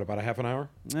rest for what, about a half an hour?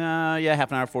 Yeah,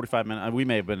 half an hour, 45 minutes. We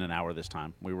may have been an hour this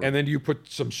time. And then do you put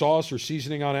some sauce or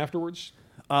seasoning on afterwards?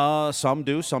 Some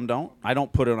do, some don't. I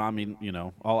don't put it on. I mean,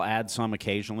 I'll add some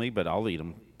occasionally, but I'll eat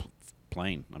them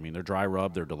plain. I mean, they're dry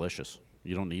rub. They're delicious.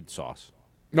 You don't need sauce.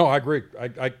 No, I agree.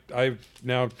 I've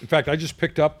now, in fact, I just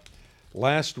picked up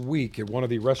last week at one of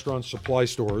the restaurant supply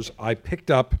stores. I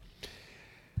picked up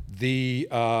the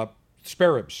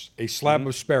spare ribs, a slab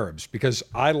of spare ribs, because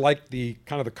I like the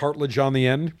kind of the cartilage on the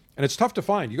end, and it's tough to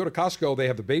find. You go to Costco, they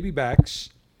have the baby backs,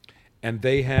 and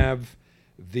they have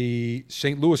the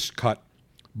St. Louis cut,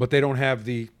 but they don't have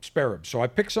the spare ribs. So I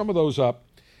picked some of those up,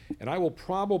 and I will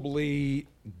probably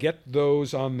get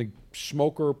those on the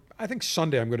smoker. I think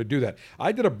Sunday I'm going to do that.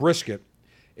 I did a brisket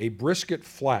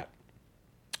flat,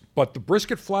 but the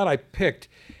brisket flat I picked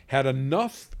had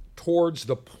enough towards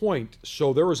the point,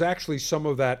 so there was actually some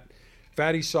of that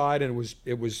fatty side, and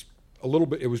it was a little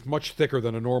bit. It was much thicker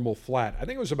than a normal flat. I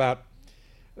think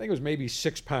it was maybe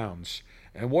 6 pounds.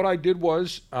 And what I did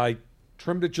was I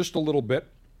trimmed it just a little bit,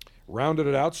 rounded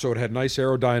it out so it had nice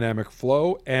aerodynamic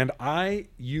flow, and I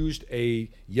used a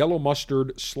yellow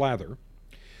mustard slather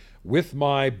with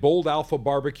my Bold Alpha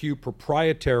Barbecue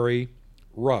proprietary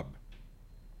rub.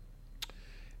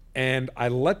 And I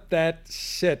let that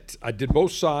sit. I did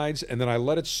both sides, and then I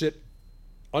let it sit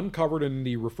uncovered in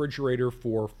the refrigerator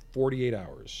for 48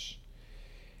 hours.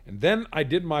 And then I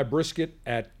did my brisket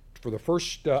for the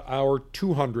first hour,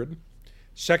 200,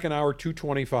 second hour,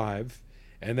 225,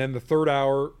 and then the third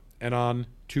hour and on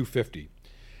 250.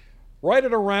 Right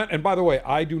at around, and by the way,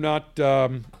 I do not,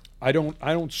 I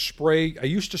don't spray. I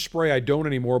used to spray, I don't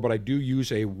anymore, but I do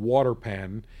use a water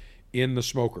pan in the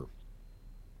smoker.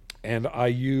 And I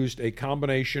used a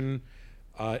combination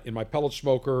in my pellet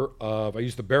smoker I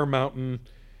used the Bear Mountain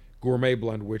Gourmet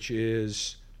Blend, which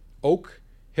is oak,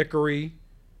 hickory,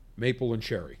 maple, and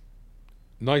cherry.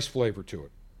 Nice flavor to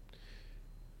it.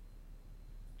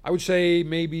 I would say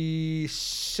maybe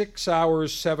 6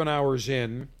 hours, 7 hours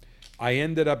in, I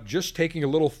ended up just taking a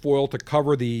little foil to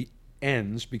cover the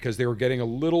ends because they were getting a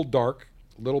little dark,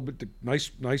 a little bit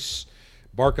nice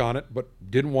bark on it, but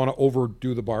didn't want to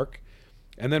overdo the bark.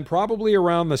 And then probably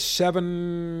around the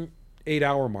 7-8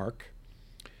 hour mark,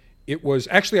 it was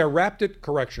actually, I wrapped it,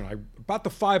 about the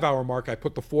 5 hour mark, I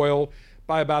put the foil.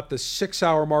 By about the 6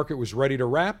 hour mark, it was ready to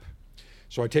wrap.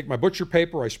 So I take my butcher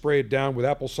paper, I spray it down with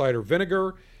apple cider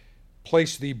vinegar,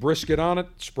 place the brisket on it,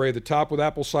 spray the top with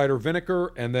apple cider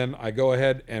vinegar, and then I go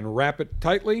ahead and wrap it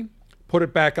tightly, put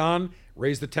it back on,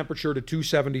 raise the temperature to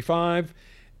 275,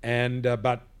 and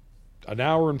about an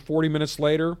hour and 40 minutes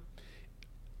later,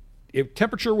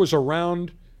 temperature was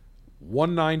around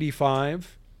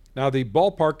 195. Now the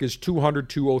ballpark is 200,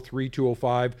 203,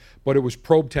 205, but it was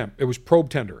probe temp. It was probe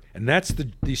tender, and that's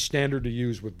the standard to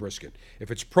use with brisket.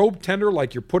 If it's probe tender,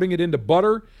 like you're putting it into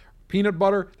butter, peanut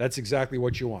butter, that's exactly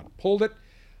what you want. Pulled it,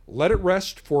 let it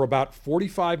rest for about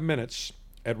 45 minutes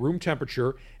at room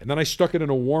temperature, and then I stuck it in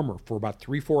a warmer for about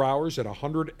 3-4 hours at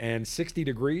 160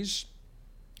 degrees.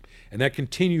 And that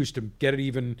continues to get it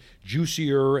even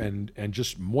juicier and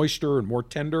just moister and more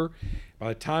tender.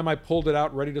 By the time I pulled it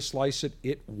out, ready to slice it,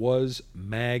 it was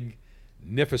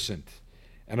magnificent.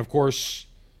 And of course,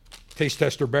 taste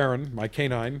tester Baron, my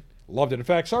canine, loved it. In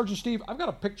fact, Sergeant Steve, I've got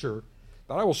a picture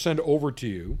that I will send over to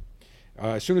you.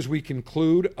 as soon as we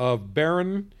conclude, of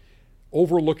Barron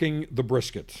overlooking the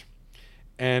brisket.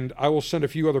 And I will send a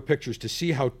few other pictures to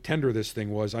see how tender this thing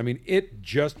was. I mean,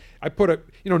 I put it,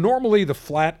 normally the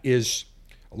flat is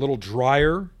a little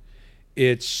drier.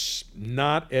 It's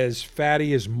not as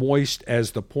fatty, as moist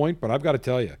as the point, but I've got to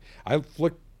tell you, I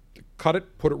cut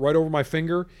it, put it right over my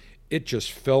finger. It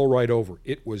just fell right over.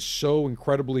 It was so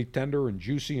incredibly tender and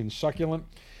juicy and succulent.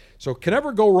 So can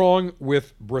never go wrong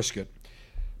with brisket.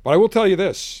 But I will tell you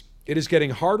this, it is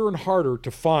getting harder and harder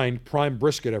to find prime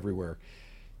brisket everywhere.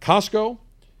 Costco,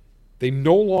 they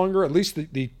no longer, at least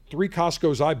the 3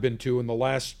 Costcos I've been to in the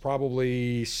last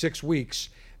probably 6 weeks,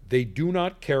 they do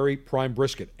not carry prime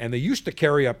brisket. And they used to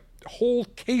carry a whole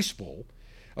case full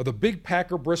of the big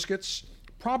packer briskets,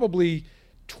 probably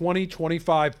 20,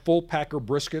 25 full packer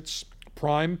briskets,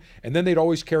 prime, and then they'd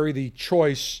always carry the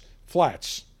choice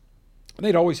flats. And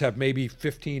they'd always have maybe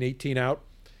 15, 18 out.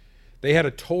 They had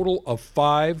a total of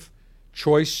 5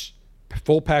 choice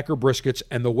full packer briskets,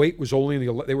 and the weight was only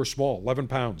they were small, 11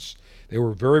 pounds. They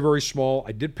were very, very small.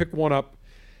 I did pick one up,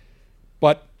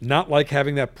 but not like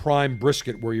having that prime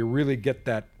brisket where you really get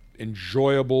that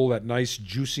enjoyable, that nice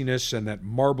juiciness, and that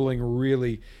marbling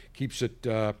really keeps it,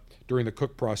 during the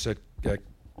cook process,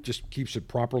 just keeps it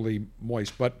properly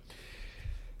moist. But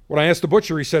when I asked the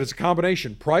butcher, he said it's a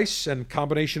combination, price and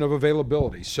combination of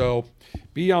availability. So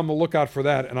be on the lookout for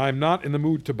that. And I'm not in the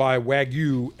mood to buy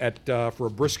Wagyu for a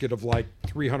brisket of like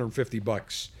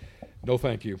 $350. No,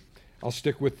 thank you. I'll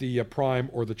stick with the prime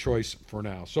or the choice for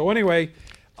now. So anyway,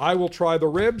 I will try the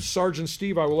ribs. Sergeant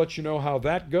Steve, I will let you know how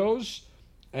that goes.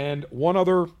 And one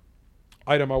other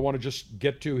item I want to just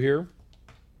get to here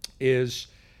is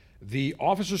the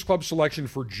Officers Club selection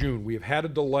for June. We have had a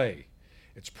delay.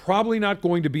 It's probably not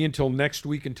going to be until next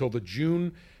week, until the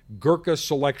June Gurkha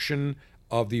selection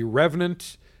of the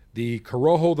Revenant, the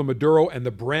Corojo, the Maduro, and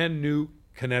the brand new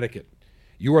Connecticut.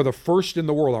 You are the first in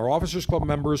the world. Our Officers Club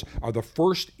members are the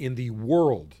first in the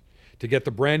world to get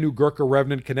the brand new Gurkha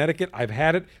Revenant Connecticut. I've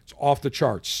had it. It's off the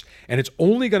charts. And it's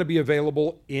only going to be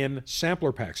available in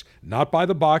sampler packs, not by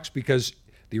the box, because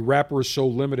the wrapper is so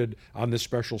limited on this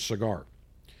special cigar.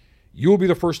 You will be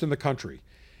the first in the country.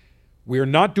 We are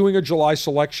not doing a July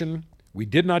selection. We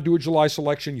did not do a July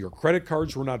selection. Your credit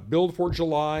cards were not billed for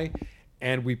July.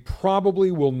 And we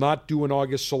probably will not do an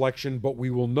August selection, but we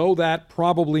will know that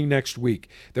probably next week.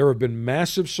 There have been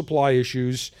massive supply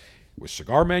issues with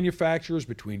cigar manufacturers,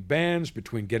 between bands,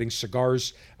 between getting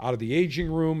cigars out of the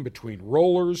aging room, between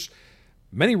rollers.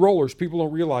 Many rollers, people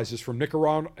don't realize this, from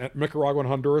Nicaragua and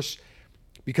Honduras,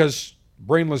 because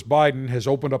brainless Biden has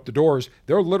opened up the doors.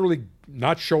 They're literally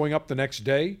not showing up the next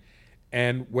day.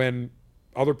 And when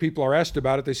other people are asked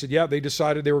about it, they said, yeah, they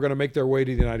decided they were going to make their way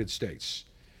to the United States.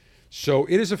 So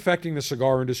it is affecting the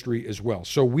cigar industry as well.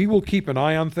 So we will keep an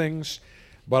eye on things,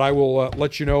 but I will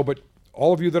let you know. But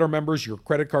all of you that are members, your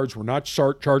credit cards were not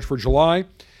charged for July.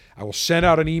 I will send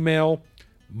out an email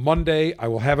Monday. I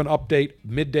will have an update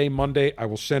midday Monday. I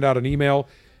will send out an email.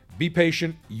 Be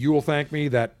patient. You will thank me.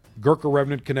 That Gurkha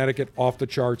Revenant Connecticut off the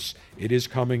charts. It is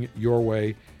coming your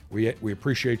way. We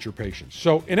appreciate your patience.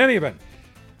 So in any event,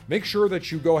 make sure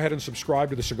that you go ahead and subscribe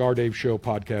to the Cigar Dave Show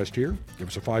podcast here. Give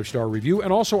us a 5-star review.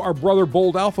 And also our Brother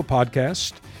Bold Alpha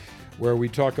podcast, where we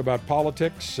talk about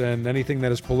politics and anything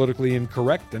that is politically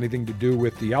incorrect, anything to do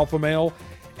with the alpha male.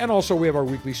 And also we have our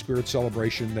weekly spirit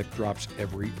celebration that drops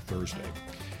every Thursday.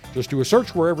 Just do a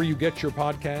search wherever you get your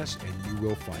podcast, and you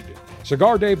will find it.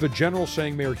 Cigar Dave, the General,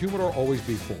 saying, may your humidor always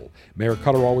be full. May your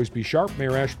cutter always be sharp. May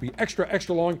your ash be extra,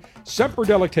 extra long. Semper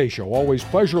Delectatio. Always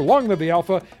pleasure. Long live the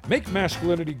Alpha. Make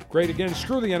masculinity great again.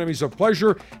 Screw the enemies of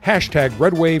pleasure. #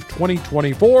 Red Wave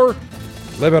 2024.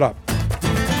 Live it up.